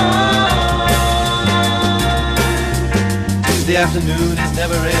 Tuesday afternoon is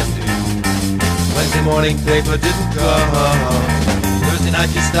never ending. Wednesday morning paper didn't come. Thursday night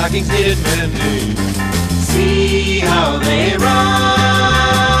your stockings needed mending. See how they run.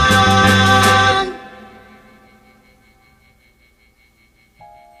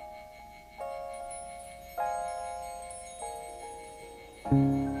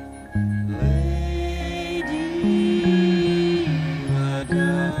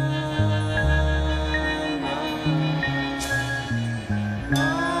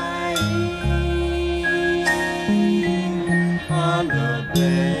 On the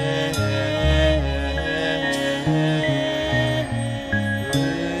bed,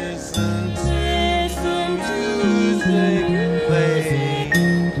 listen to music play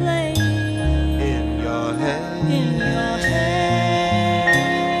in your head, in your head,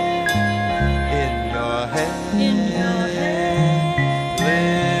 in your head, in your head.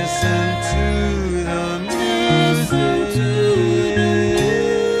 Listen to the music.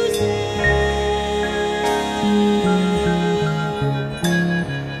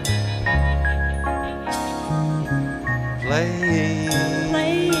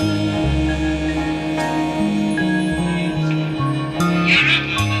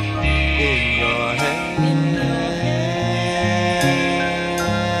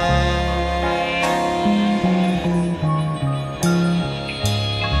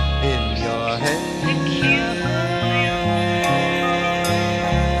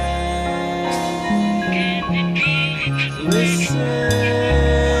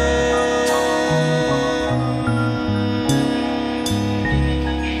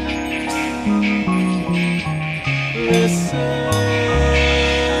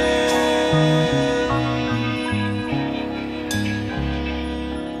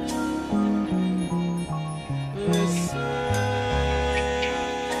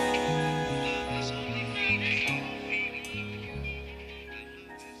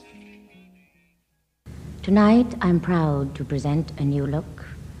 Tonight, I'm proud to present a new look,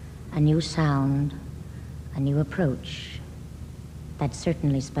 a new sound, a new approach. That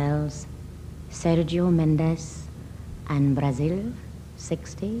certainly spells Sergio Mendes and Brazil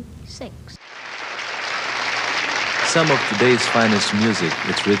 66. Some of today's finest music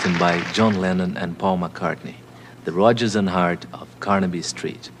is written by John Lennon and Paul McCartney, the Rodgers and Hart of Carnaby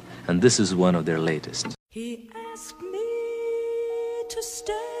Street, and this is one of their latest. He asked me to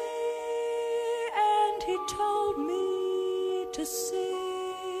stay, and he told me to sit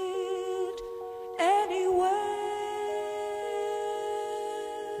anywhere.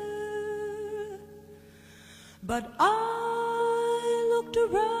 But I looked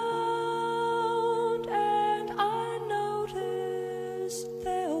around and I noticed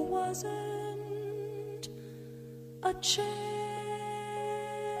there wasn't a chair.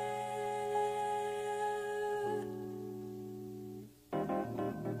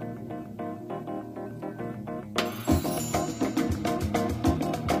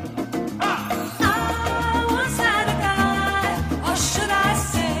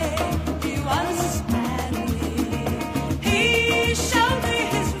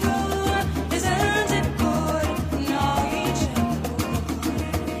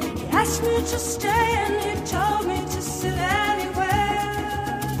 To stay, and he told me to sit anywhere.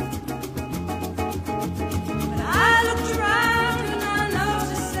 But I looked around and I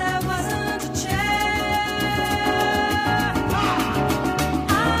noticed there wasn't a chair.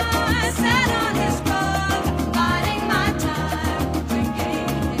 I sat on his rug, biding my time, drinking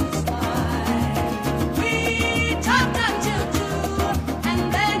his wine. We talked until 2, and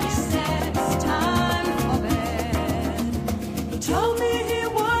then he said it's time for bed. He told me he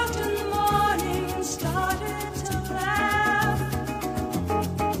worked in the morning and started till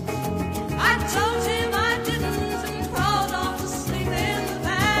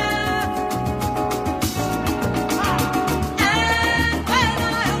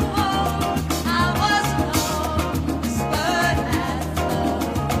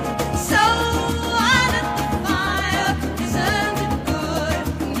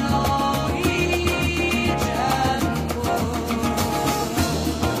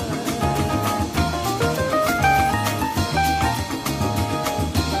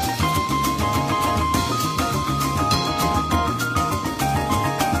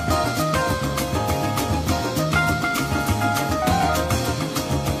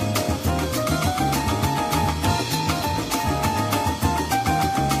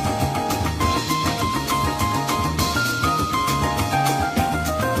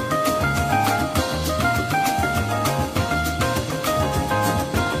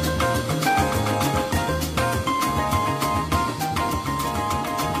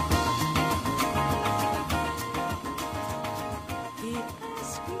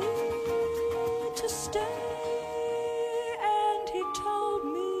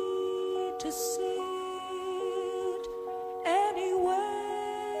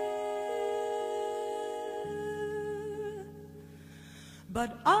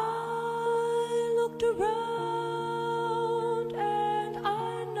But I looked around and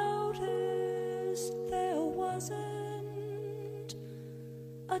I noticed there wasn't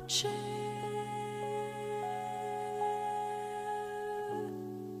a chair.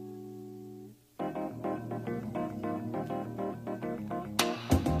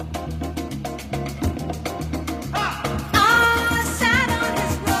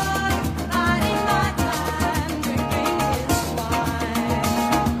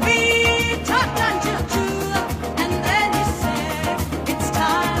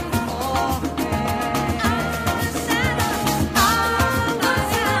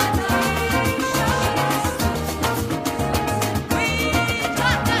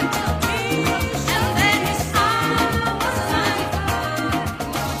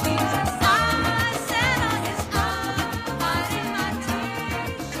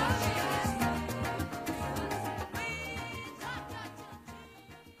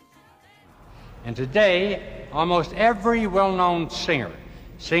 And today, almost every well-known singer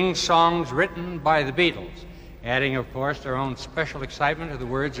sings songs written by the Beatles, adding, of course, their own special excitement to the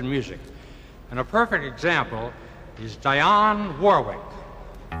words and music. And a perfect example is Dionne Warwick.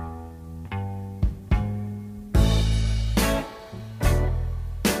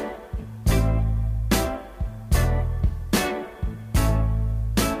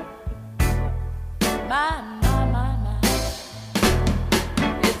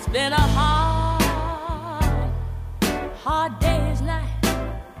 It's been a hard day's night.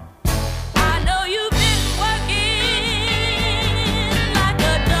 I know you've been working like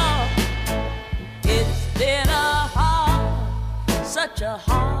a dog. It's been such a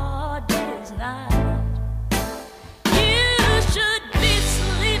hard day's night. You should be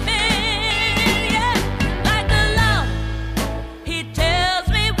sleeping, yeah, like a log. He tells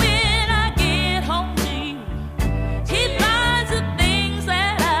me when I get home to you. He finds the things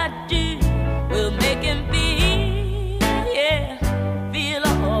that I do will make him feel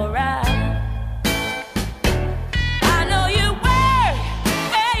alright. I know you work,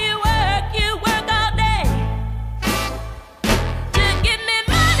 where you work all day to give me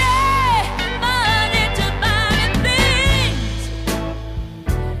money to buy me things.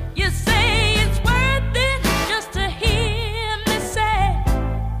 You say it's worth it just to hear me say,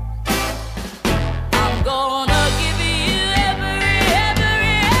 I'm gonna give you everything.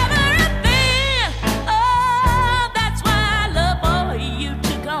 Oh, that's why I love for you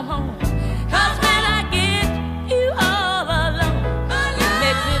to come home. 'Cause when I get you all alone, you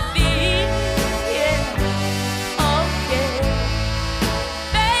make me feel, okay.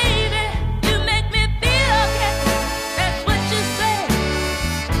 Baby, you make me feel okay. That's what you say.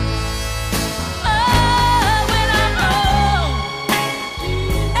 Oh, when I'm home,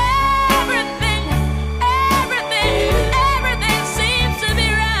 everything seems to be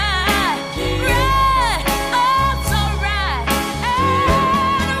right, oh, so right.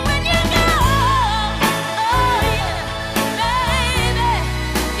 And when you go, oh yeah, baby,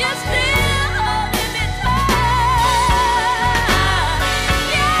 you still holding me tight.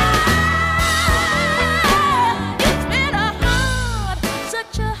 Yeah, it's been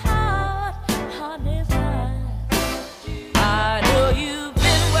such a hard day's night. I know you've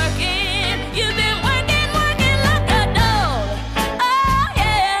been working like a dog. Oh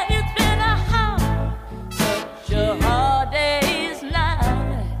yeah, it's been such a hard day's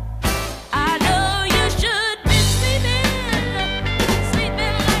night. I know you should be sleeping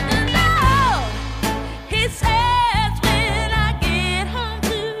like a dog. He says when I get home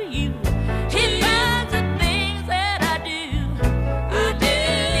to you, he finds the things that I do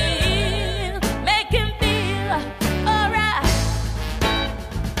make him feel alright.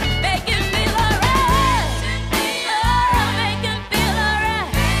 Make him feel alright. Make him feel alright.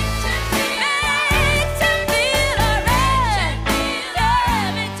 Makes him feel alright.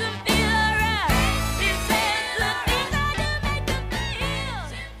 Makes him feel alright. He says the things I do make him feel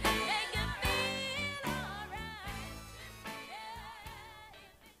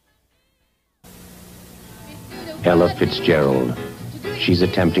Ella Fitzgerald. She's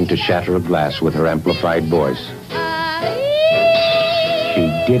attempting to shatter a glass with her amplified voice. She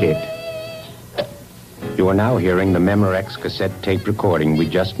did it. You are now hearing the Memorex cassette tape recording we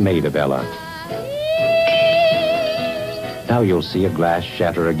just made of Ella. Now you'll see a glass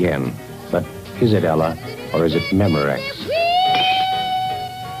shatter again. But is it Ella or is it Memorex?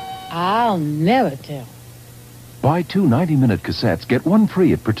 I'll never tell. Buy 2 90-minute cassettes, get one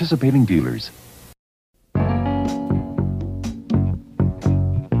free at participating dealers.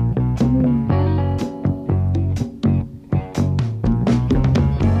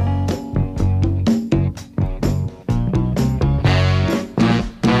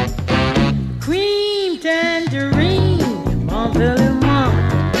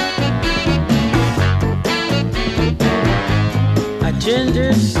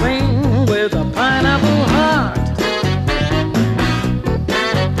 sling with a pineapple heart.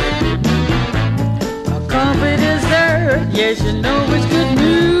 A coffee dessert, yes, you know it's good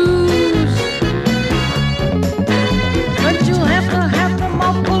news. But you have to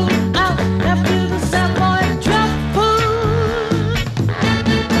more pull out after the Savoy truffle.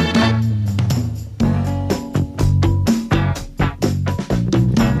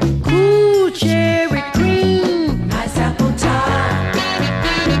 Cool cherry cream, nice apple tart.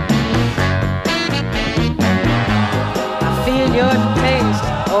 I feel your taste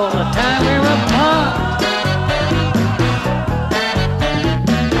all the time we're apart.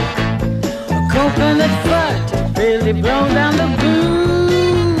 A coconut fudge really blow down the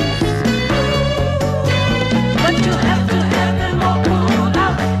blues. But you have to have them all pulled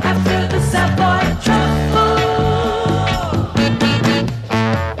out after the Savoy truffle.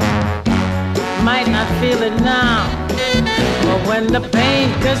 Might not feel it now, but when the pain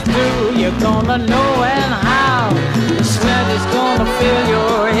gets through, you're gonna know and how. The sweat is gonna fill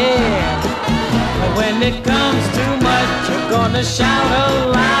your head, but when it comes too much, you're gonna shout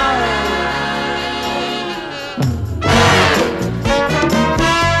aloud.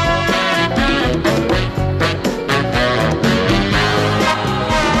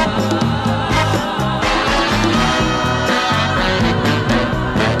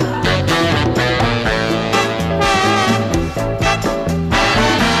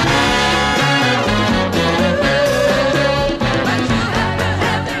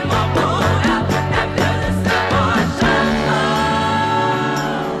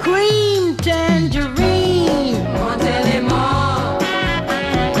 Cream tangerine, want any more?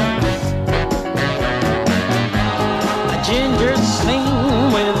 A ginger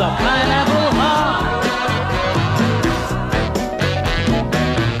sling with a pineapple heart.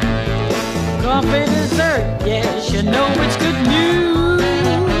 Coffee dessert, yes, you know it's good news.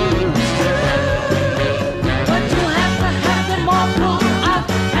 But you have to have them all pulled out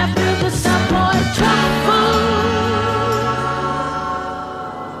after the Savoy truffle.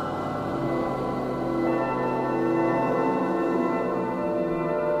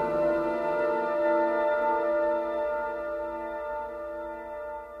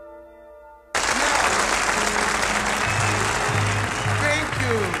 Thank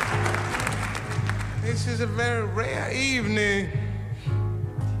you. This is a very rare evening,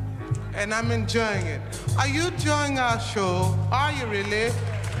 and I'm enjoying it. Are you enjoying our show? Are you really?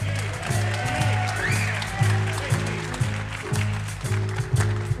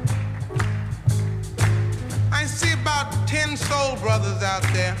 I see about 10 soul brothers out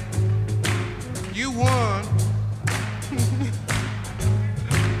there. You won.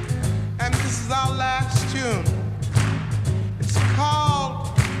 And this is our last tune. It's called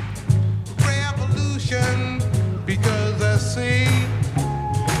Revolution, because I see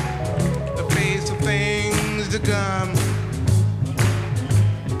the face of things to come.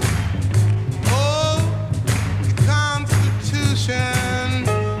 Oh, the Constitution,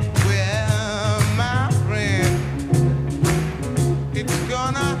 well, my friend, it's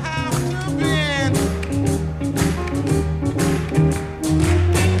gonna have to bend.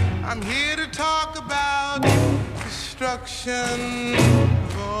 I'm here to talk about destruction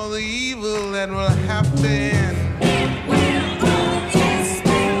of all the evil that will have to end.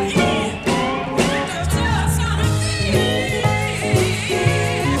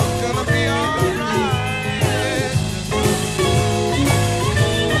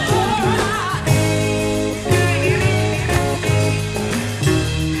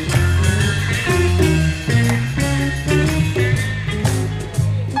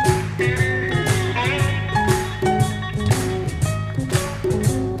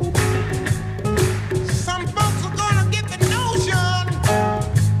 Some folks are gonna get the notion.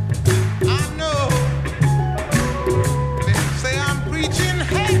 I know. They say I'm preaching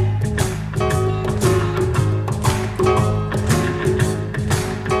hate.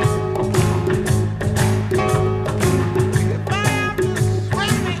 If I have to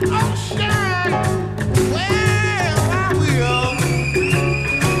swim the ocean, well, I will.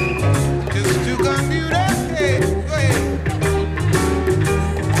 Just to compute that. Hey, go ahead.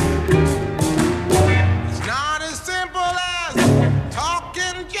 It's not as simple as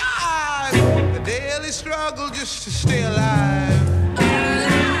talking jive. The daily struggle just to stay alive.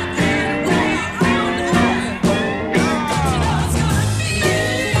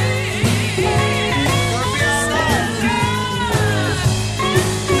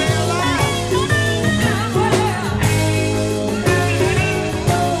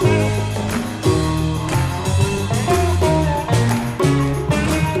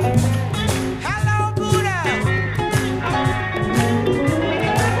 Hello, Buddha.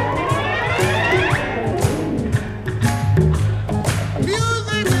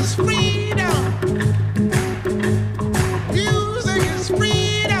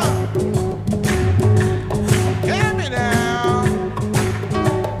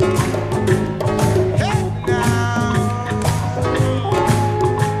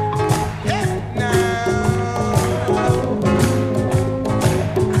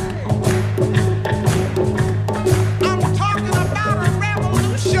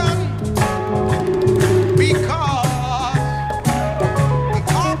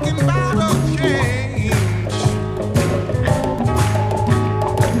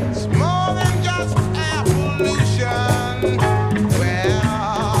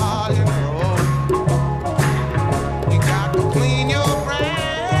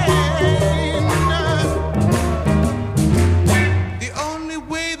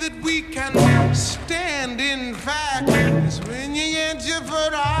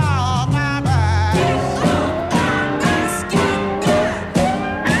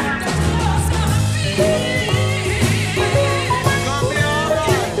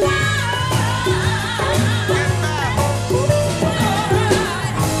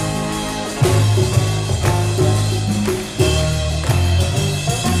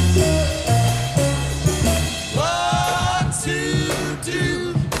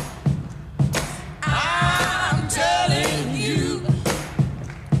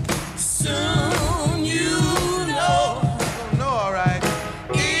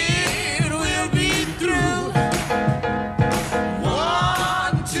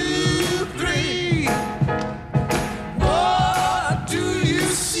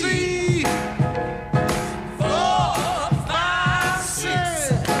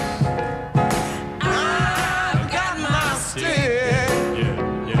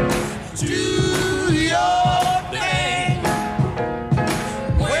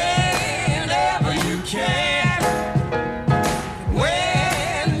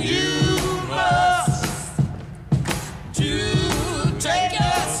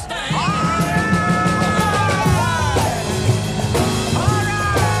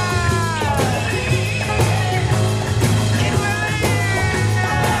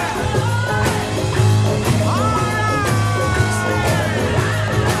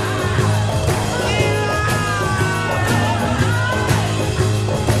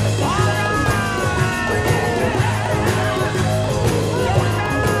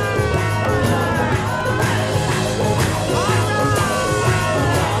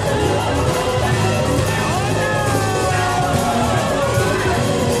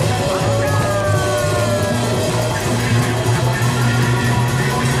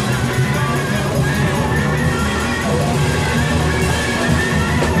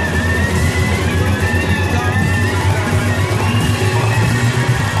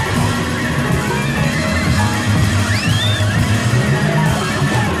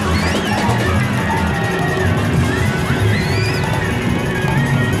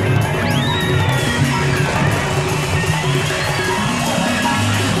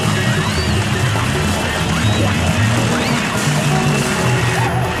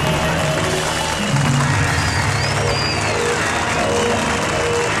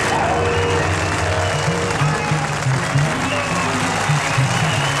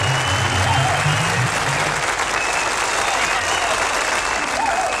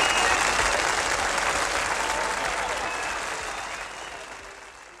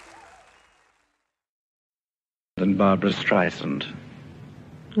 Barbara Streisand?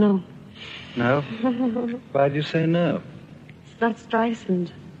 No. No? Why'd you say no? It's not Streisand.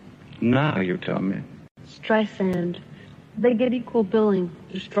 Now you tell me. Streisand. They get equal billing.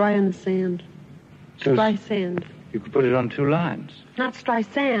 Just dry in the sand. So Streisand. you could put it on 2 lines. Not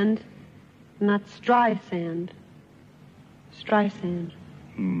Streisand. Not Streisand. Streisand.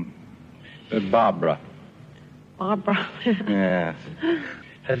 Barbara. Barbara. Yes.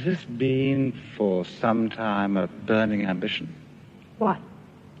 Has this been for some time a burning ambition? What?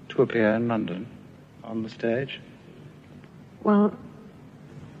 To appear in London on the stage? Well,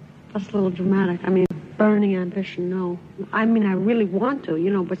 that's a little dramatic. I mean, burning ambition, no. I mean, I really want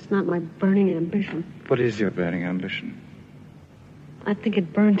to, but it's not my burning ambition. What is your burning ambition? I think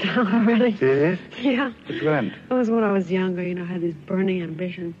it burned out already. Did it? Yeah. It went. It was when I was younger, I had this burning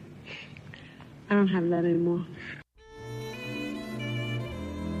ambition. I don't have that anymore.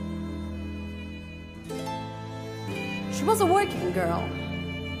 She was a working girl,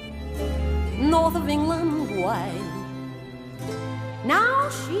 north of England way. Now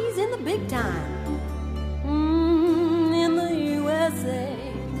she's in the big time, in the USA.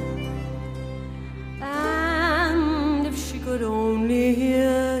 And if she could only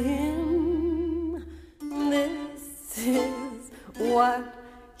hear him, this is what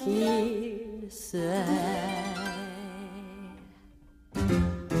he'd say.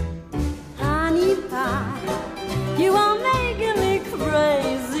 Honey pie, you are making me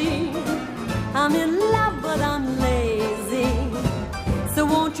crazy. I'm in love, but I'm lazy. So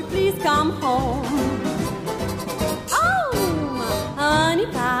won't you please come home? Oh, honey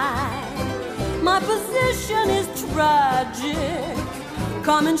pie, my position is tragic.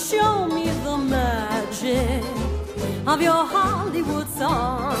 Come and show me the magic of your Hollywood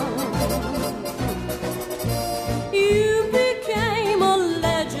song. You became a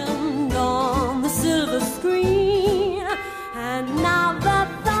legend on the silver screen, and now the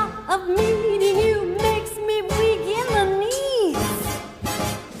thought of meeting you makes me weak in the knees.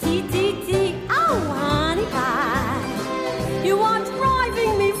 T, oh honey pie, you are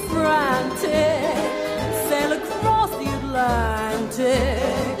driving me frantic. Sail across the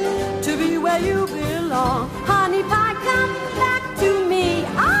Atlantic to be where you belong. Honey pie, come back to me.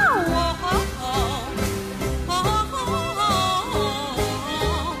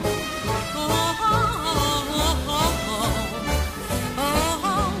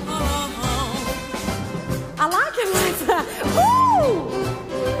 I like it like that. Ooh!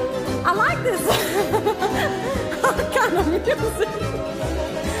 I like this kind of music.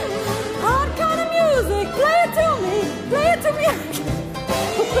 Hard kind of music. Play it to me. Play it to me.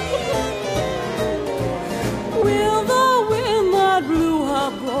 Will the wind that blew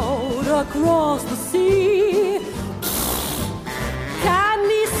her boat across the sea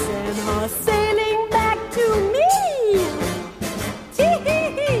kindly send her sailing back to me?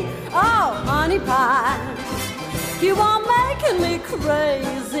 Tee-hee-hee. Oh, honey pie, you are making me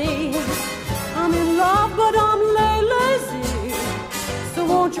crazy. I'm in love, but I'm lazy. So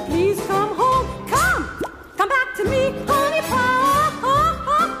won't you please come home? Come back to me, honey pie.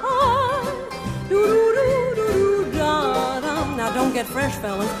 Do-do-do-do-do-da-dum. Now don't get fresh,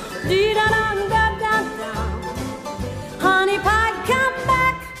 fellas. Dee-da-dum-da-da-da. Honey pie, come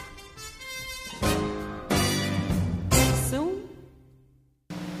back soon.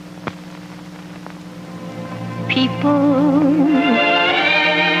 People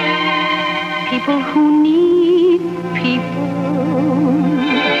who need people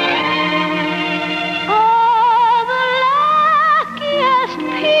are the luckiest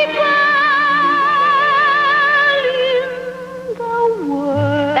people in the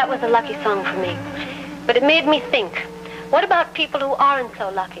world. That was a lucky song for me. But it made me think, what about people who aren't so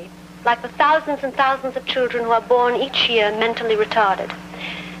lucky? Like the thousands and thousands of children who are born each year mentally retarded.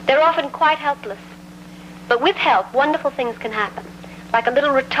 They're often quite helpless. But with help, wonderful things can happen. Like a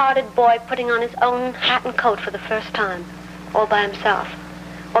little retarded boy putting on his own hat and coat for the first time, all by himself.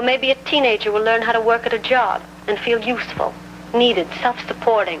 Or maybe a teenager will learn how to work at a job and feel useful, needed,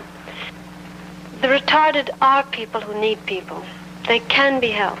 self-supporting. The retarded are people who need people. They can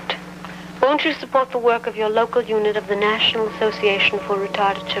be helped. Won't you support the work of your local unit of the National Association for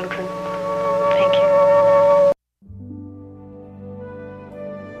Retarded Children? Thank you.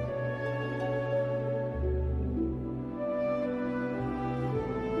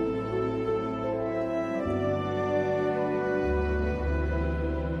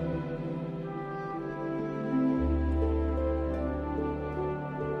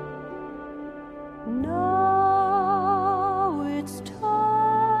 Now it's time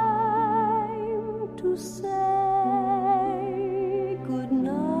to say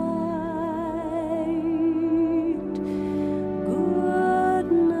goodnight.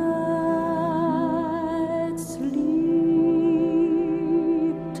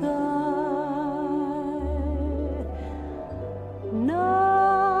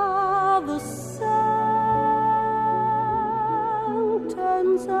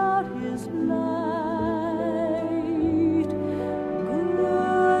 out his light.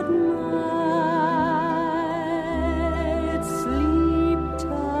 Good night, sleep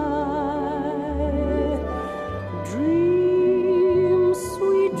tight, dream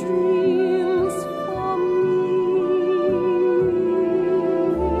sweet dreams for me,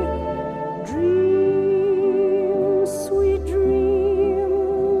 dream sweet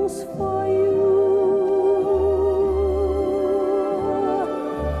dreams for you.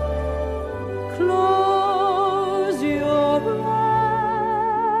 Close your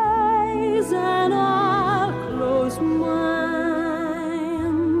eyes and I'll close mine.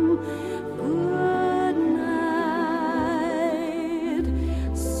 Good night,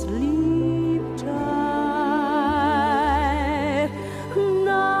 sleep tight.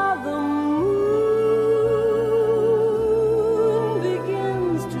 Now the moon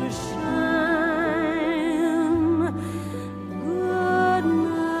begins to shine. Good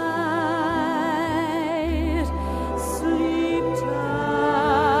night, sleep tight.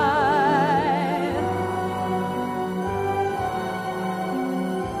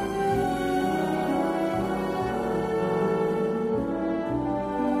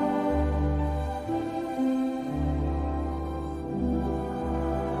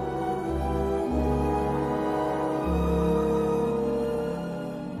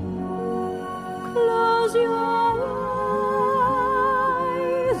 Close your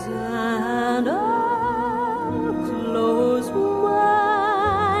eyes and I'll close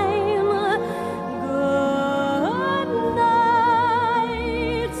mine. Good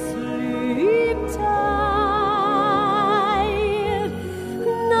night, sleep tight.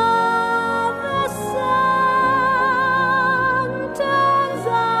 Now the sun turns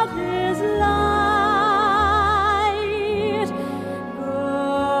out his light.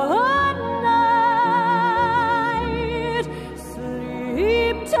 Good night,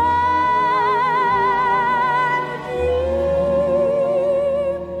 sleep tight,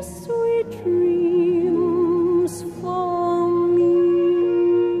 dream sweet dreams for me,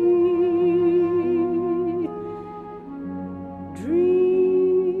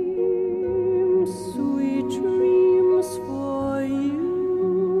 dream sweet dreams for you.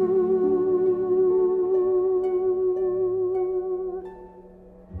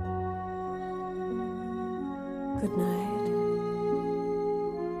 Good night,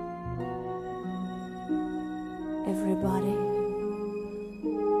 everybody,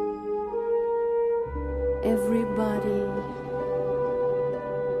 everybody,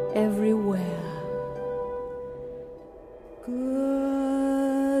 everywhere.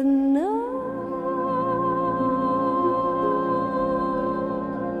 Good night.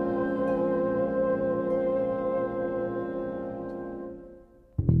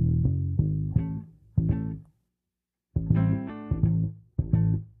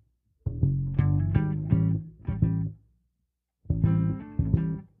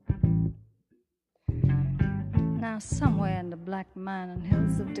 Now, somewhere in the Black Mountain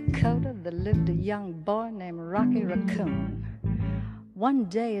Hills of Dakota, there lived a young boy named Rocky Raccoon. One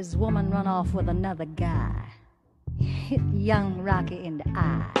day, his woman run off with another guy, hit young Rocky in the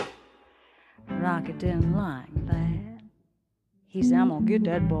eye. Rocky didn't like that. He said, "I'm gonna get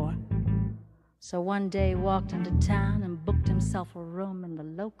that boy." So one day, he walked into town and booked himself a room in the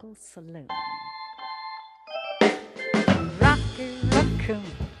local saloon. Rocky Raccoon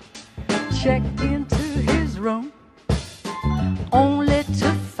checked into his room, only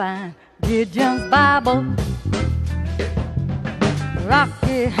to find Gideon's Bible.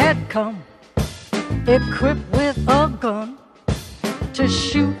 Rocky had come equipped with a gun to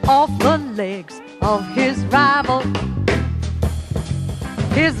shoot off the legs of his rival.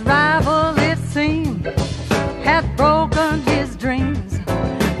 His rival, it seemed, had broken his dreams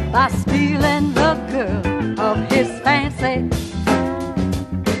by stealing the girl of his fancy.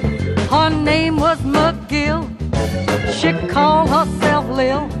 Her name was McGill. She called herself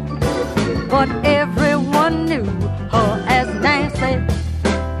Lil, but everyone knew her as Nancy.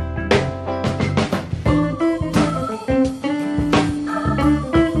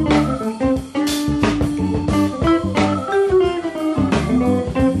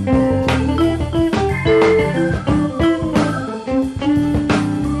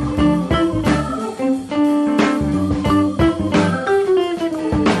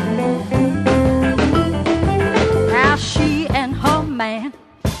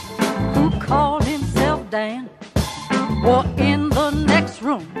 Were in the next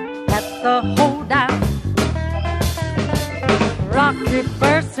room at the holdout. Rocky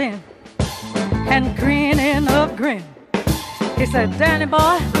burst in and grinning a grin. He said, "Danny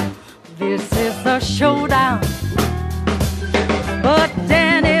boy, this is the showdown." But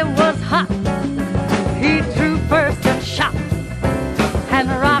Danny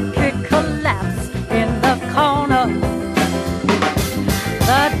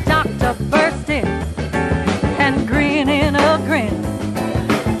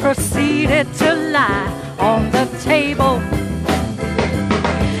proceeded to lie on the table.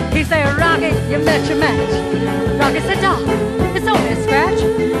 He said, Rocky, you met your match. Rocky said, Doc, it's only a scratch,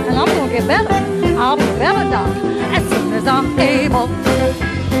 and I'm gonna get better. I'll be better, Doc, as soon as I'm able.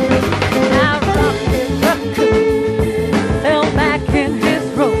 Now Rocky Raccoon fell back in his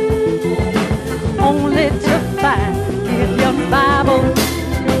room, only to find Gideon Bible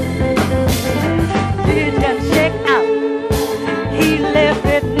didn't check out. He left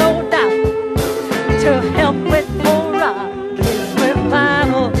it, no doubt, to help with Rocky's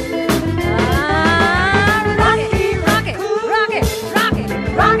revival. Rocky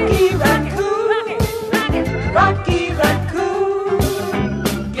Raccoon, Rocky Raccoon.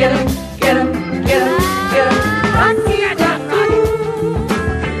 Get him, get him, get him, get him. Rocky Raccoon.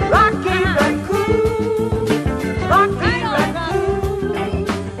 Rocky Raccoon. Rocky Raccoon.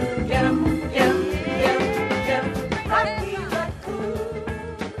 Get him, get him, get him, get him. Rocky Raccoon.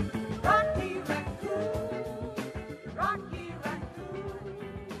 Rocky Raccoon. Rocky Raccoon.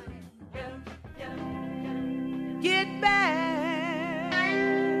 Get him, get him, get him. Get back.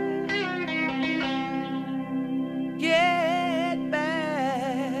 Get back.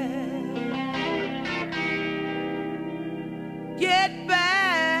 Get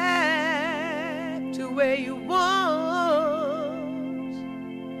back to where you once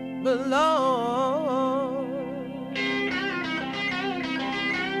belong.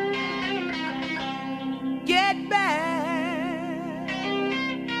 Get back.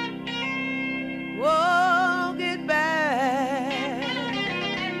 Whoa, get back.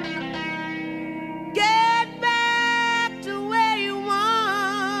 Get back to where you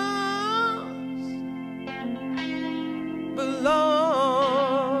once belong.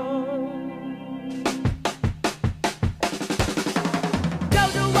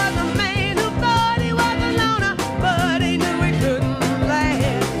 Jojo was a man who thought he was a loner, but he knew he couldn't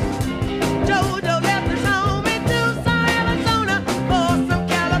last. Jojo left his home in Tucson, Arizona, for some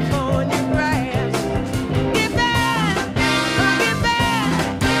California grass. Get back, get back,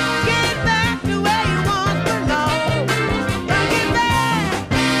 get back to where you once belonged. Get back,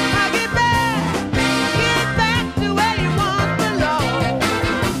 get back, get back to where you once belonged.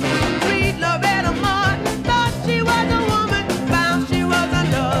 Sweet Loretta Martin thought she was a woman, found she was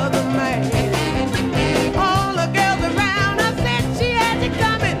another man. All the girls around her said she had it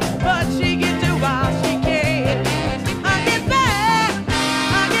coming, but she gets it while she can. Get back,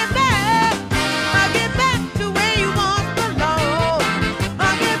 get back, get back to where you once belonged.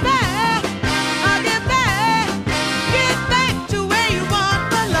 Get back, get back, get back to where you once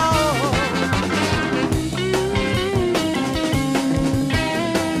belonged.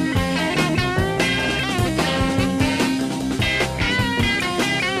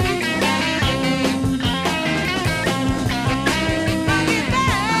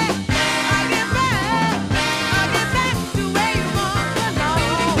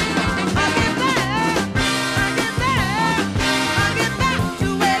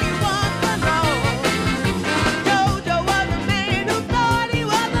 Jojo was a man who thought he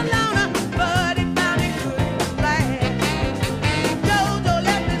was a loner, but he found he couldn't last. Jojo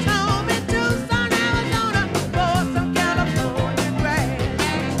left his home in Tucson, Arizona, for some California grass.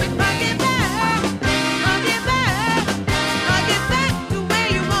 Get back, get back, get back to where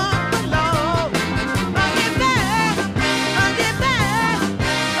you once belonged. Get back, get back,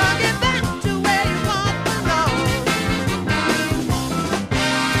 get back to where you once belonged.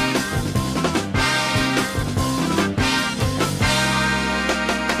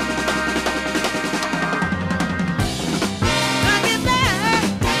 Get back,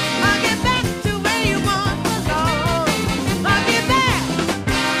 get back to where you once belonged. Get back,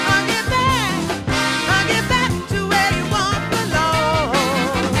 get back, get back to where you once belonged.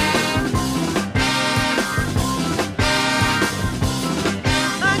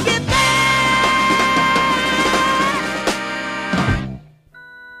 Get back.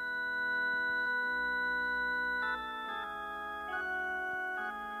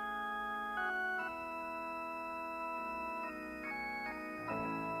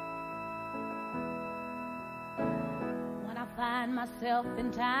 When I find myself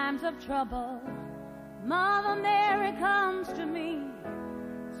in times of trouble, Mother Mary comes to me,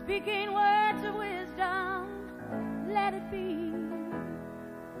 speaking words of wisdom, let it be.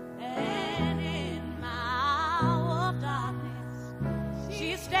 And in my hour of darkness,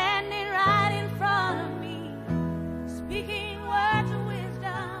 she's standing right in front of me, speaking words of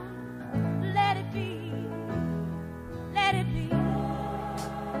wisdom, let it be. Let it be.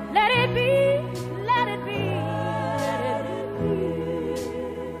 Let it be. Let it be. Let it be.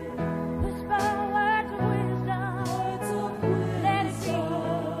 Whisper words of wisdom. Let it be.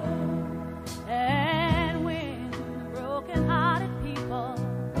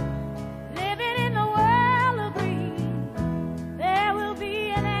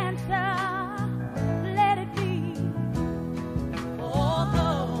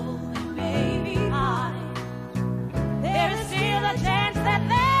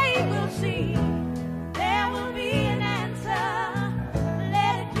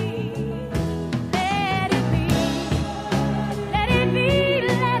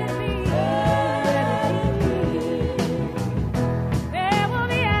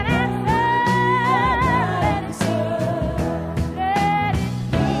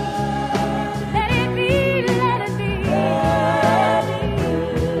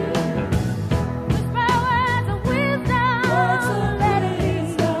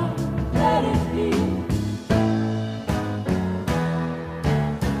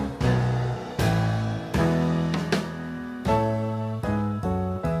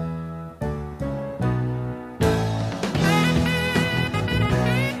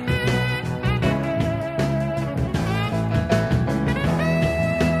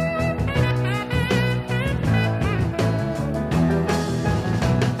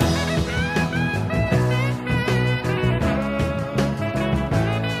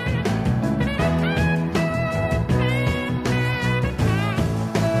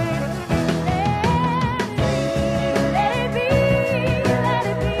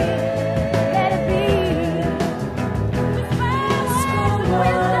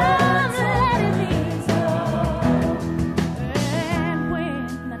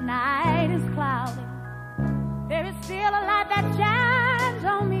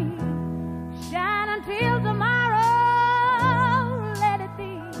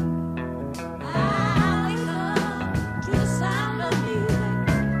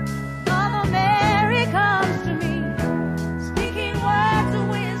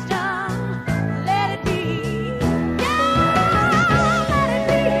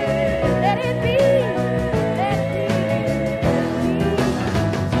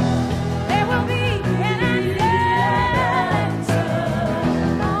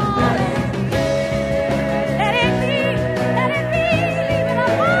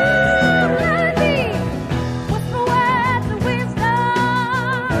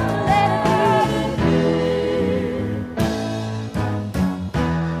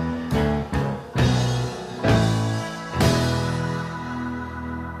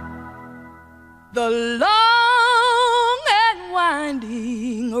 the long and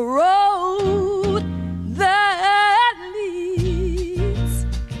winding road that leads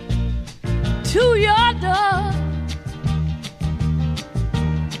to your door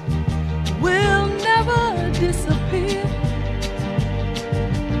will never disappear.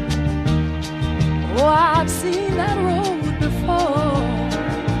 Oh, I've seen that road before.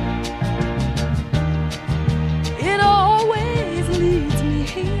 It always leads me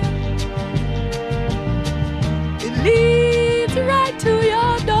here. It leads right to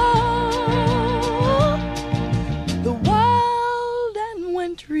your door. The wild and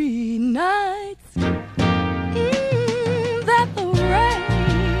wintry nights that the rain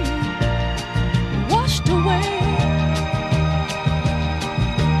washed away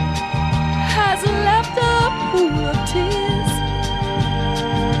has left a pool of tears.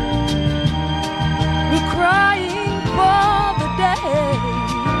 We're crying for the day.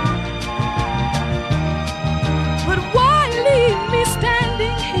 But why leave me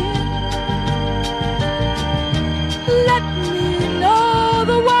standing here? Let me know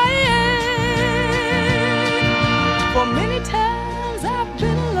the way. For many times I've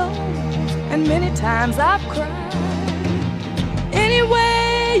been alone, and many times I've cried.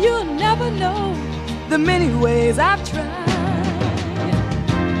 Anyway, you'll never know the many ways I've tried.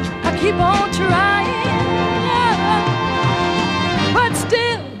 I keep on trying, but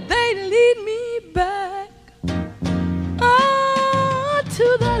still they lead me back to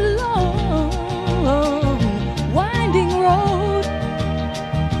the long, winding road.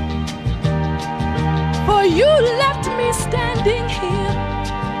 For you left me standing here.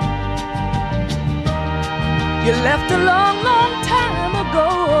 You left a long, long time ago.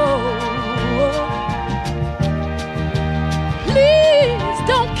 Please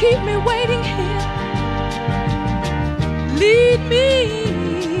don't keep me waiting here. Lead me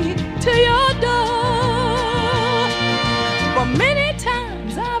to your door. For many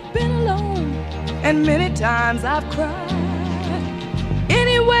times I've been alone, and many times I've cried.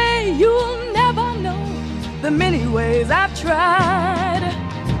 Anyway, you'll never know the many ways I've tried.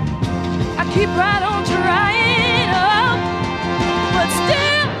 I keep right on trying, oh, but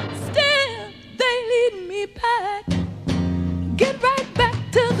still, they lead me back. Get right back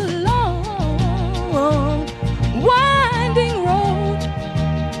to the long, winding road.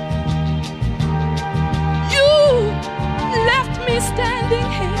 You left me standing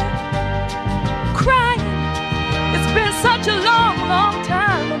here, crying. It's been such a long, long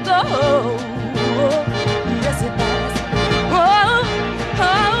time ago. Yes, it was. Oh,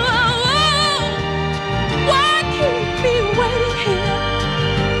 why keep me waiting here?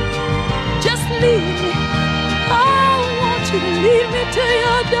 Just leave me. I want you to lead me to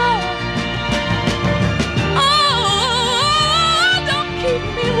your door. Oh, don't keep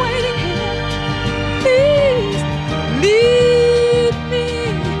me waiting here. Please lead me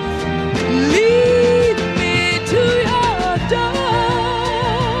to your door.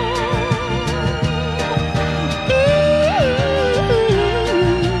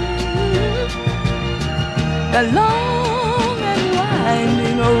 A long and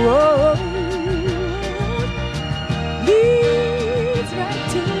winding road leads right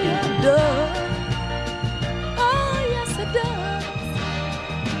to your door. Oh, yes, it does.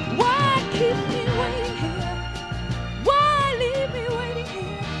 Why keep me waiting here? Why leave me waiting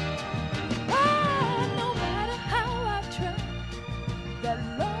here? Oh, no matter how I've tried, that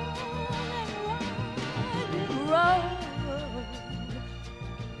long and winding road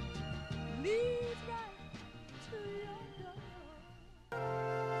leads right to your door.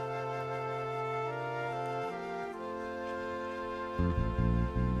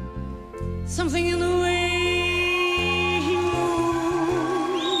 Something in the way he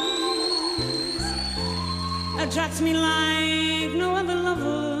moves attracts me like no other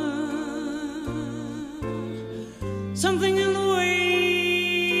lover. Something in the way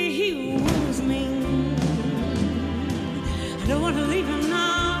he woos me. I don't want to leave him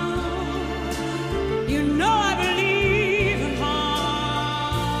now. You know I believe in love.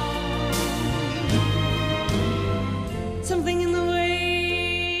 Something in the way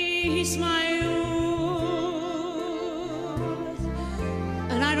he smiles,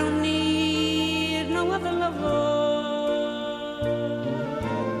 and I don't need no other lover.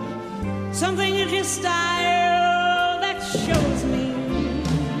 Something in his style that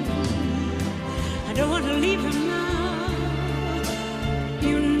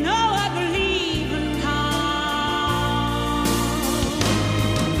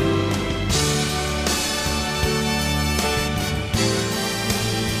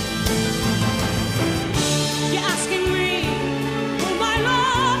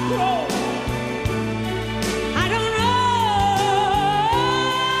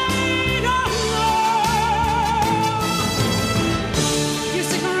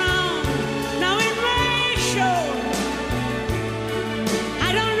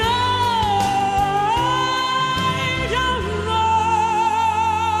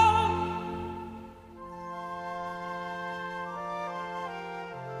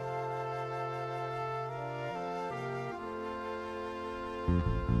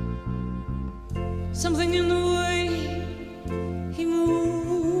Something in the way he moves,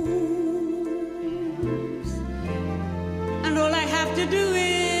 and all I have to do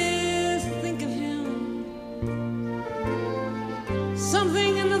is think of him.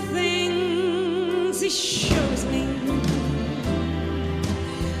 Something in the things he shows me.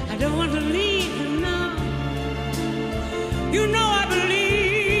 I don't want to leave him now. You know I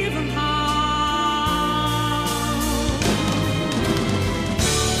believe him how.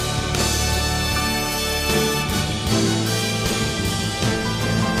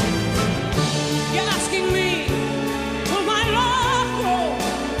 You're asking me, will my love grow?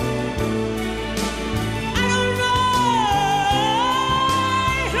 I don't know.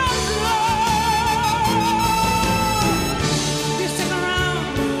 I don't know. You stick around,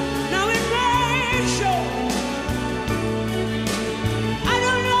 now it may show. I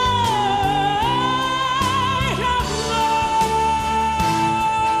don't know. I don't know.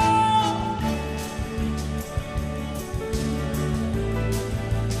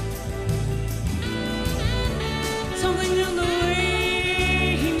 Something in the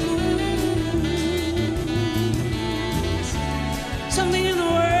way he moves, something in the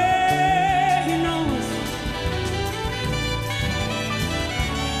way he knows,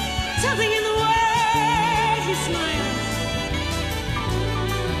 something in the way he smiles,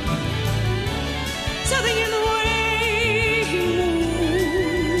 something in the way he moves,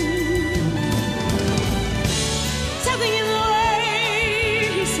 something in the way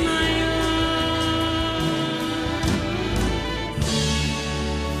he smiles.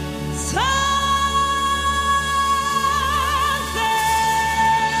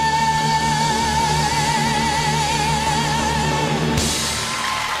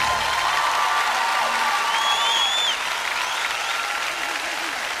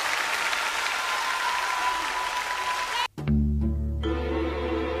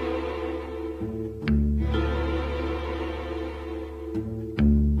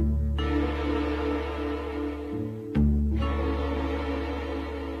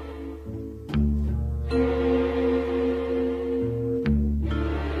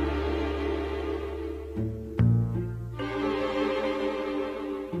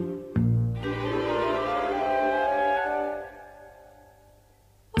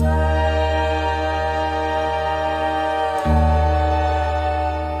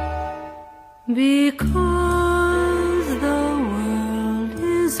 Because the world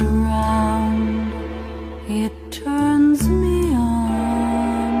is round, it turns me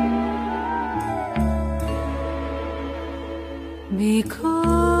on. Because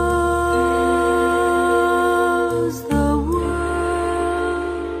the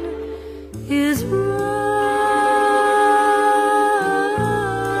world is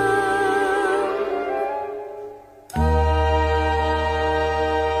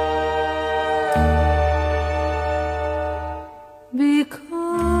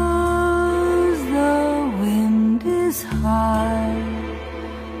because the wind is high,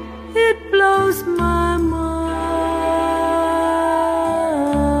 it blows my mind.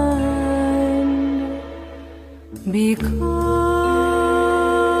 Because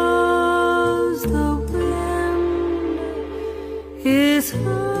the wind is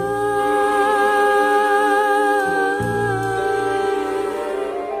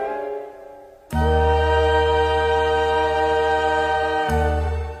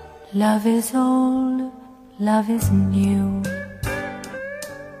love is old, love is new.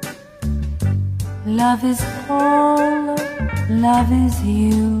 Love is all, love is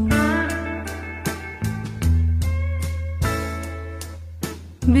you.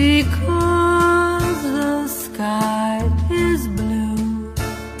 Because the sky is blue,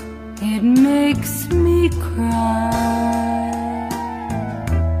 it makes me cry.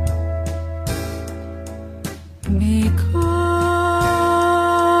 Because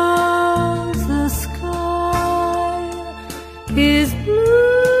the sky is blue.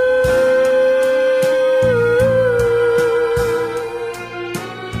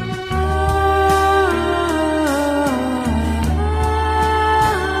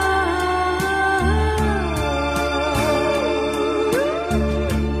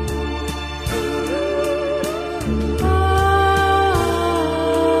 Oh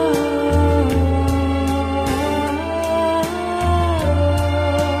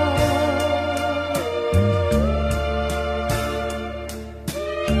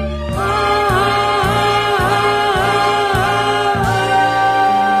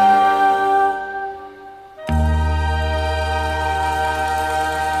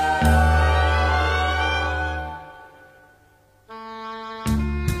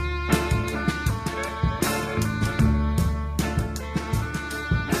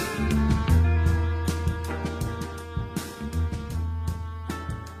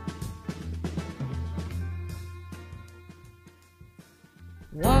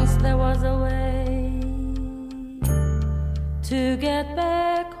Once there was a way to get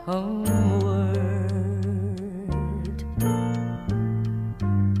back homeward.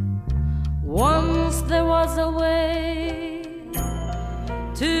 Once there was a way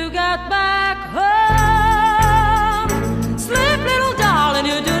to get back home. Sleep, little darling,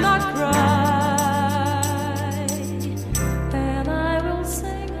 you do not cry, and I will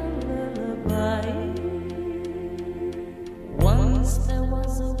sing a lullaby. Once there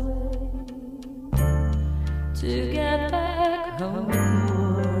was a way to get back homeward.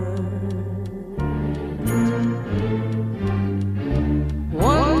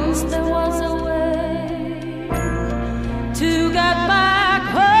 Once there was a way to get back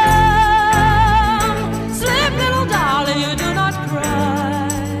home. Sleep, little darling, you do not cry,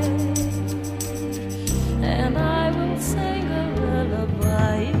 and I will sing a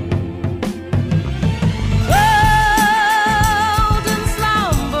lullaby. Golden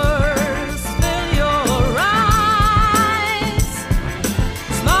slumbers fill your eyes.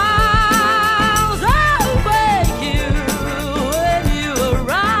 Smiles awake you when you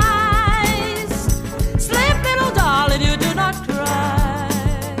arise. Sleep, little darling, you do not cry,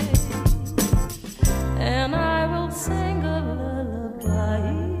 and I will sing a lullaby.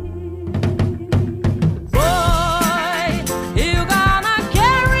 Boy, you gonna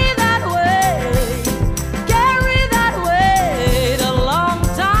carry that weight a long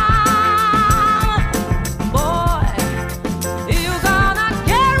time. Boy, you gonna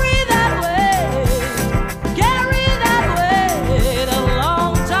carry that weight a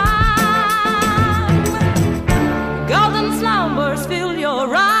long time. Golden slumbers fill your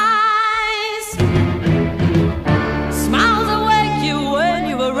eyes. Smiles awake you when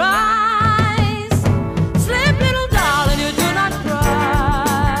you arise. Sleep, little darling, you do not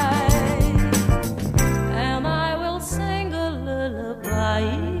cry, and I will sing a lullaby.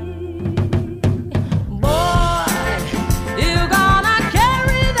 Boy, you gonna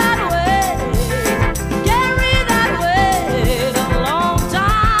carry that weight a long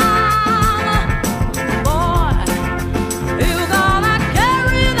time. Boy, you gonna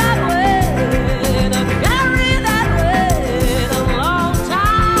carry that weight a long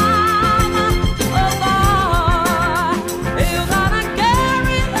time. Oh boy, you gonna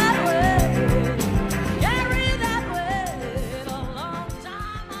carry that weight a long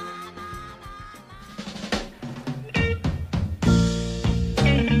time.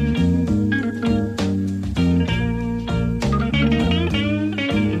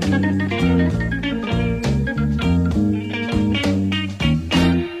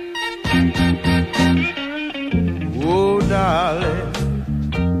 Oh, darling,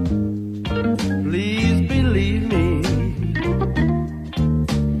 please believe me.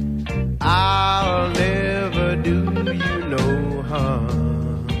 I'll never do you no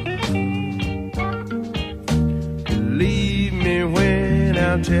harm. Believe me when I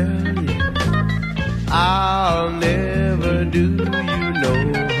tell you, I'll never do you no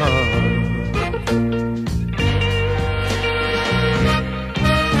harm.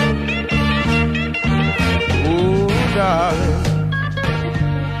 Oh, darling,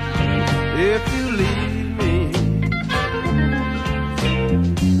 if you leave me,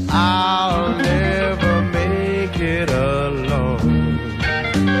 I'll never make it alone.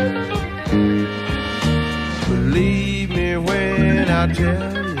 Believe me when I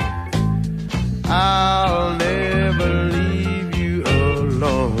tell you, I'll never leave you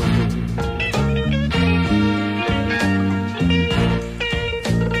alone.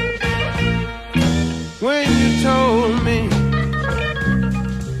 When you told me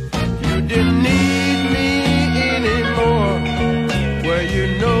you didn't need me anymore, well, you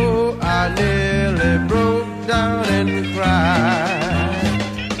know I nearly broke down and cried.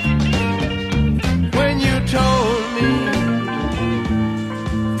 When you told me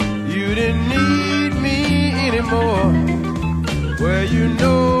you didn't need me anymore, well, you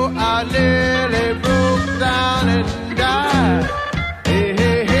know I nearly broke down and died. Hey,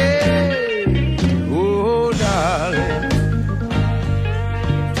 hey, hey, oh, darling,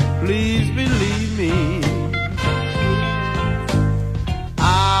 please believe me,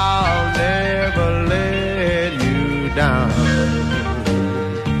 I'll never let you down.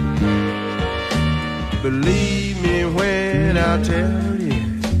 Believe me when I tell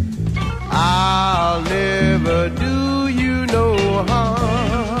you, I'll never do you no harm.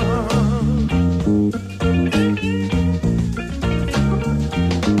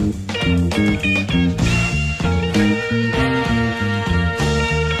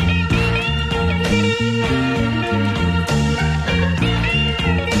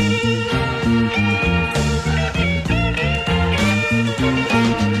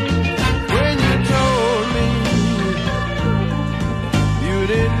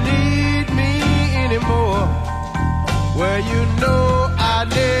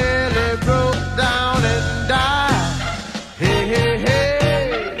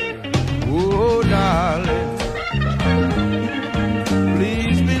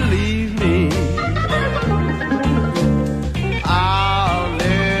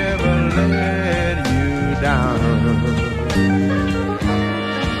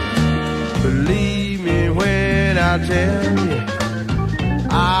 I tell you,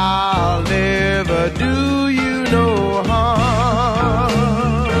 I'll never do you no harm.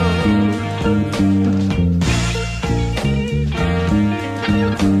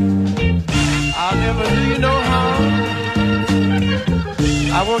 I'll never do you no harm.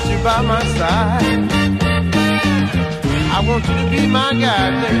 I want you by my side. I want you to be my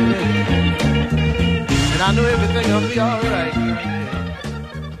guide, baby. And I know everything will be all right.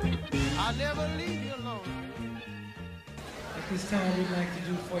 I'll never leave you alone. At this time, we'd like to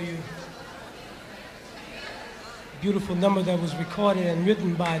do for you a beautiful number that was recorded and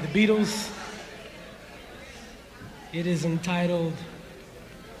written by the Beatles. It is entitled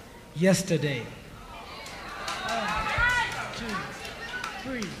Yesterday. 1, 2,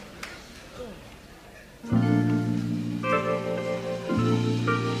 3, 4.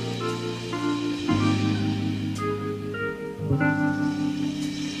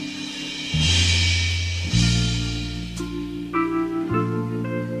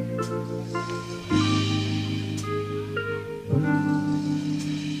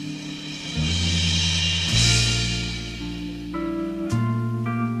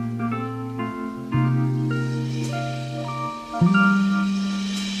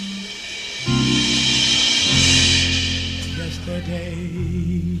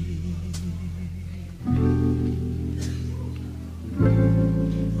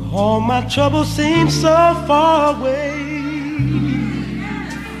 All my troubles seem so far away.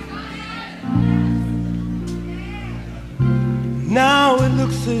 Now it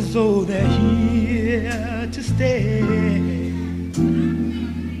looks as though they're here to stay.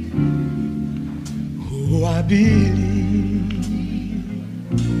 Oh, I believe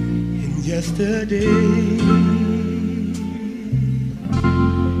in yesterday.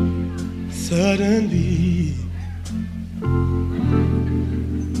 Suddenly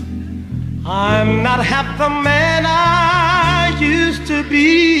I'm not half the man I used to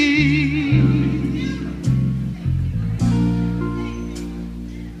be.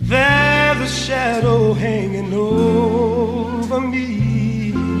 There's a shadow hanging over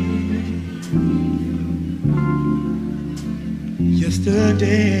me.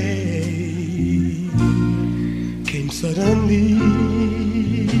 Yesterday came suddenly.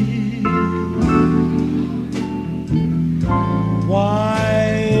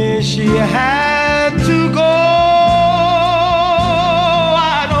 Why she had to go,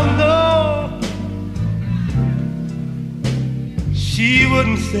 I don't know. She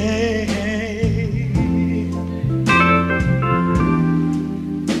wouldn't say.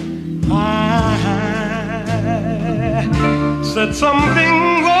 I said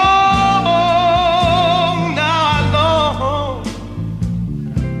something wrong. Now I know.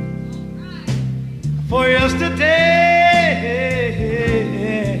 For yesterday.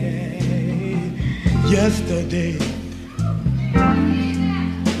 Yesterday,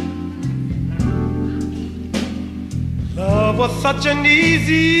 love was such an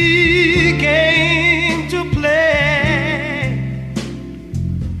easy game to play.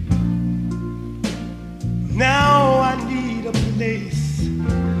 Now I need a place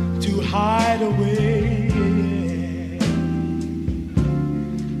to hide away.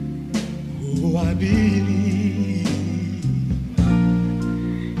 Oh, I believe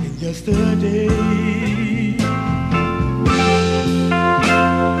in yesterday.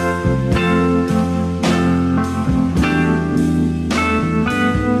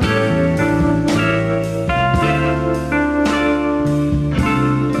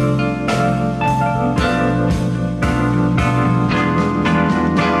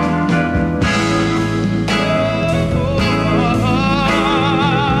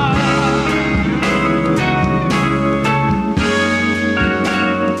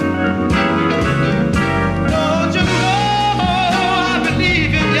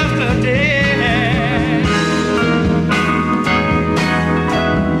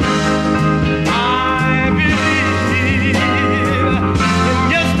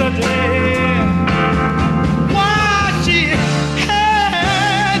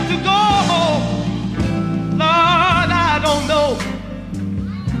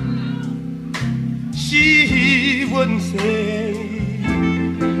 She wouldn't say.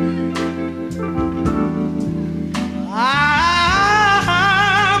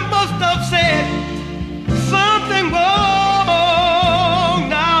 I must have said something wrong.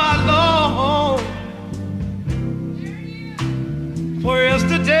 Now I long for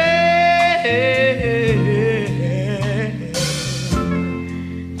yesterday.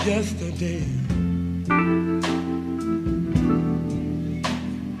 Yesterday.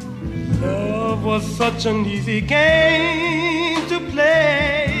 Love was such an easy game to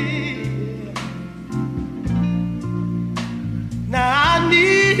play.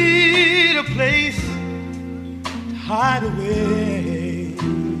 hide away.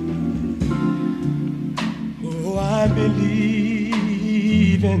 Oh, I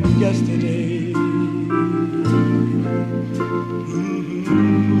believe in yesterday.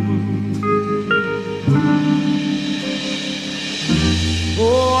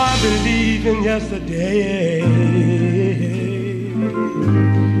 Oh, I believe in yesterday.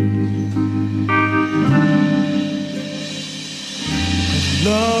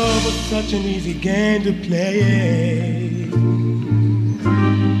 Love was such an easy game to play.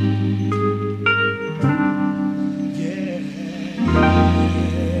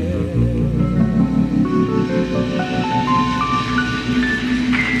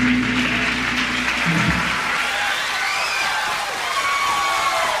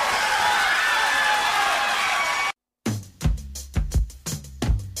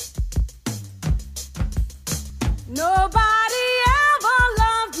 Nobody ever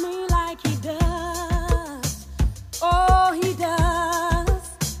loved me like he does. Oh, he does.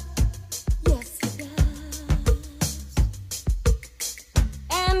 Yes, he does.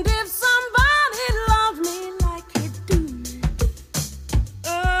 And if somebody loved me like he do me,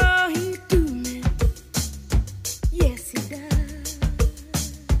 oh, he do me. Yes, he does.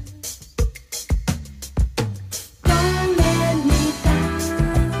 Don't let me down.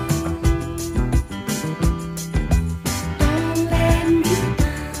 Don't let me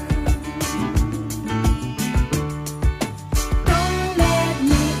down. Don't let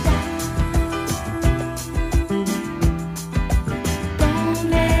me down. Don't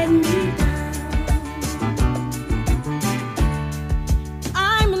let me down.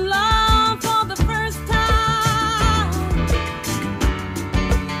 I'm in love for the first time.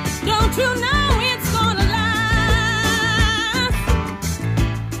 Don't you know it's gonna last?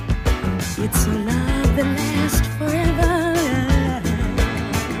 It's a love that lasts forever.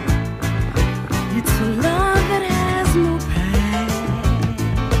 It's a love that has no past.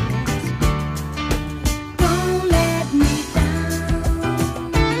 Don't let me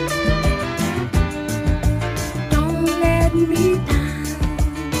down. Don't let me down.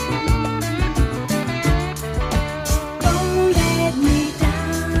 Don't let me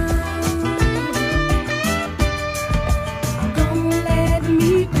down. Don't let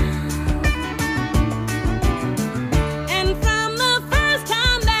me down. And from the first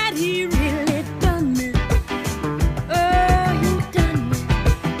time that he really done me, oh,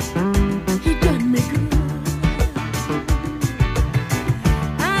 he done me good.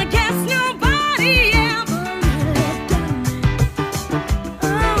 I guess nobody ever really done me.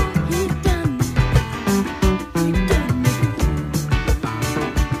 Oh, he done me good.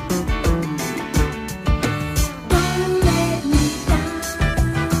 Don't let me down.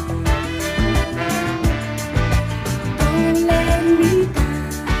 Don't let me down.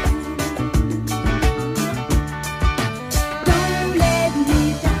 Don't let me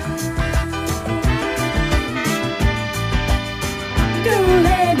down. Don't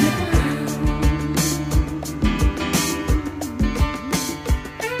let me down.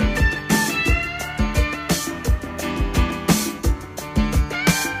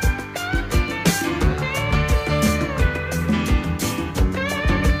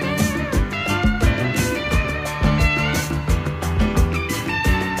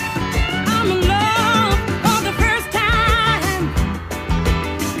 I'm in love for the first time.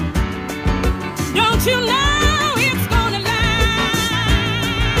 Don't you know it's gonna last?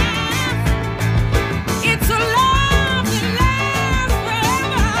 It's a love that lasts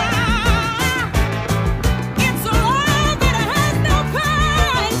forever. It's a love that has no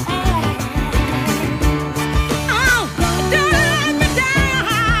price. Oh, don't let me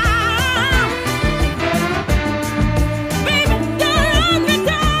down, baby. Don't let me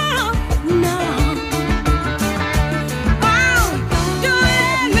down, no. Oh, don't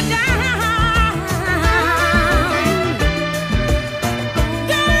let me down.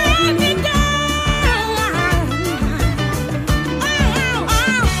 Don't let me down. Oh,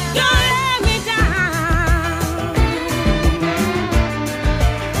 don't let me down.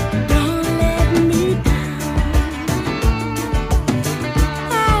 Don't let me down.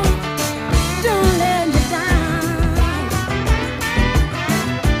 Oh, don't let me down.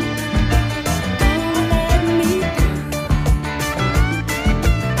 Don't let me down.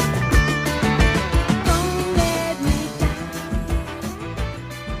 Don't let me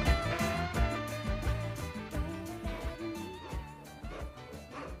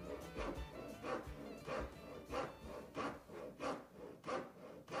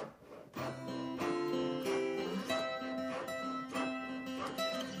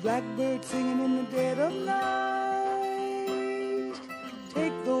Blackbird singing in the dead of night.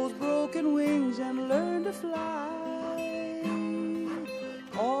 Take those broken wings and learn to fly.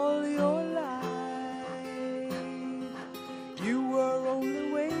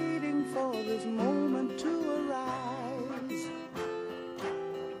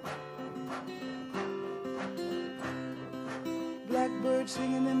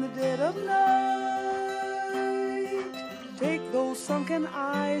 of night. Take those sunken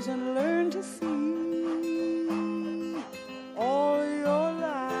eyes and learn to see all your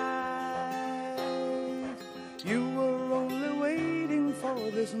life. You were only waiting for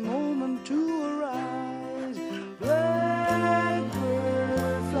this moment to arise. Blackbird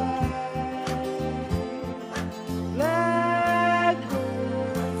fly, blackbird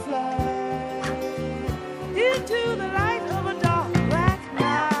fly into the light of a dark black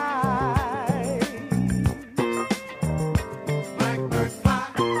night. Blackbird fly,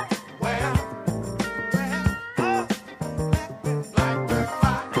 where? Oh. Blackbird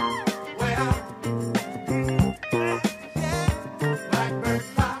fly, where? Yeah. Blackbird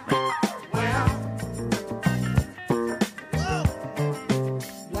fly, where?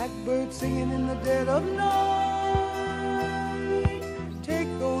 Blackbird singing in the dead of night.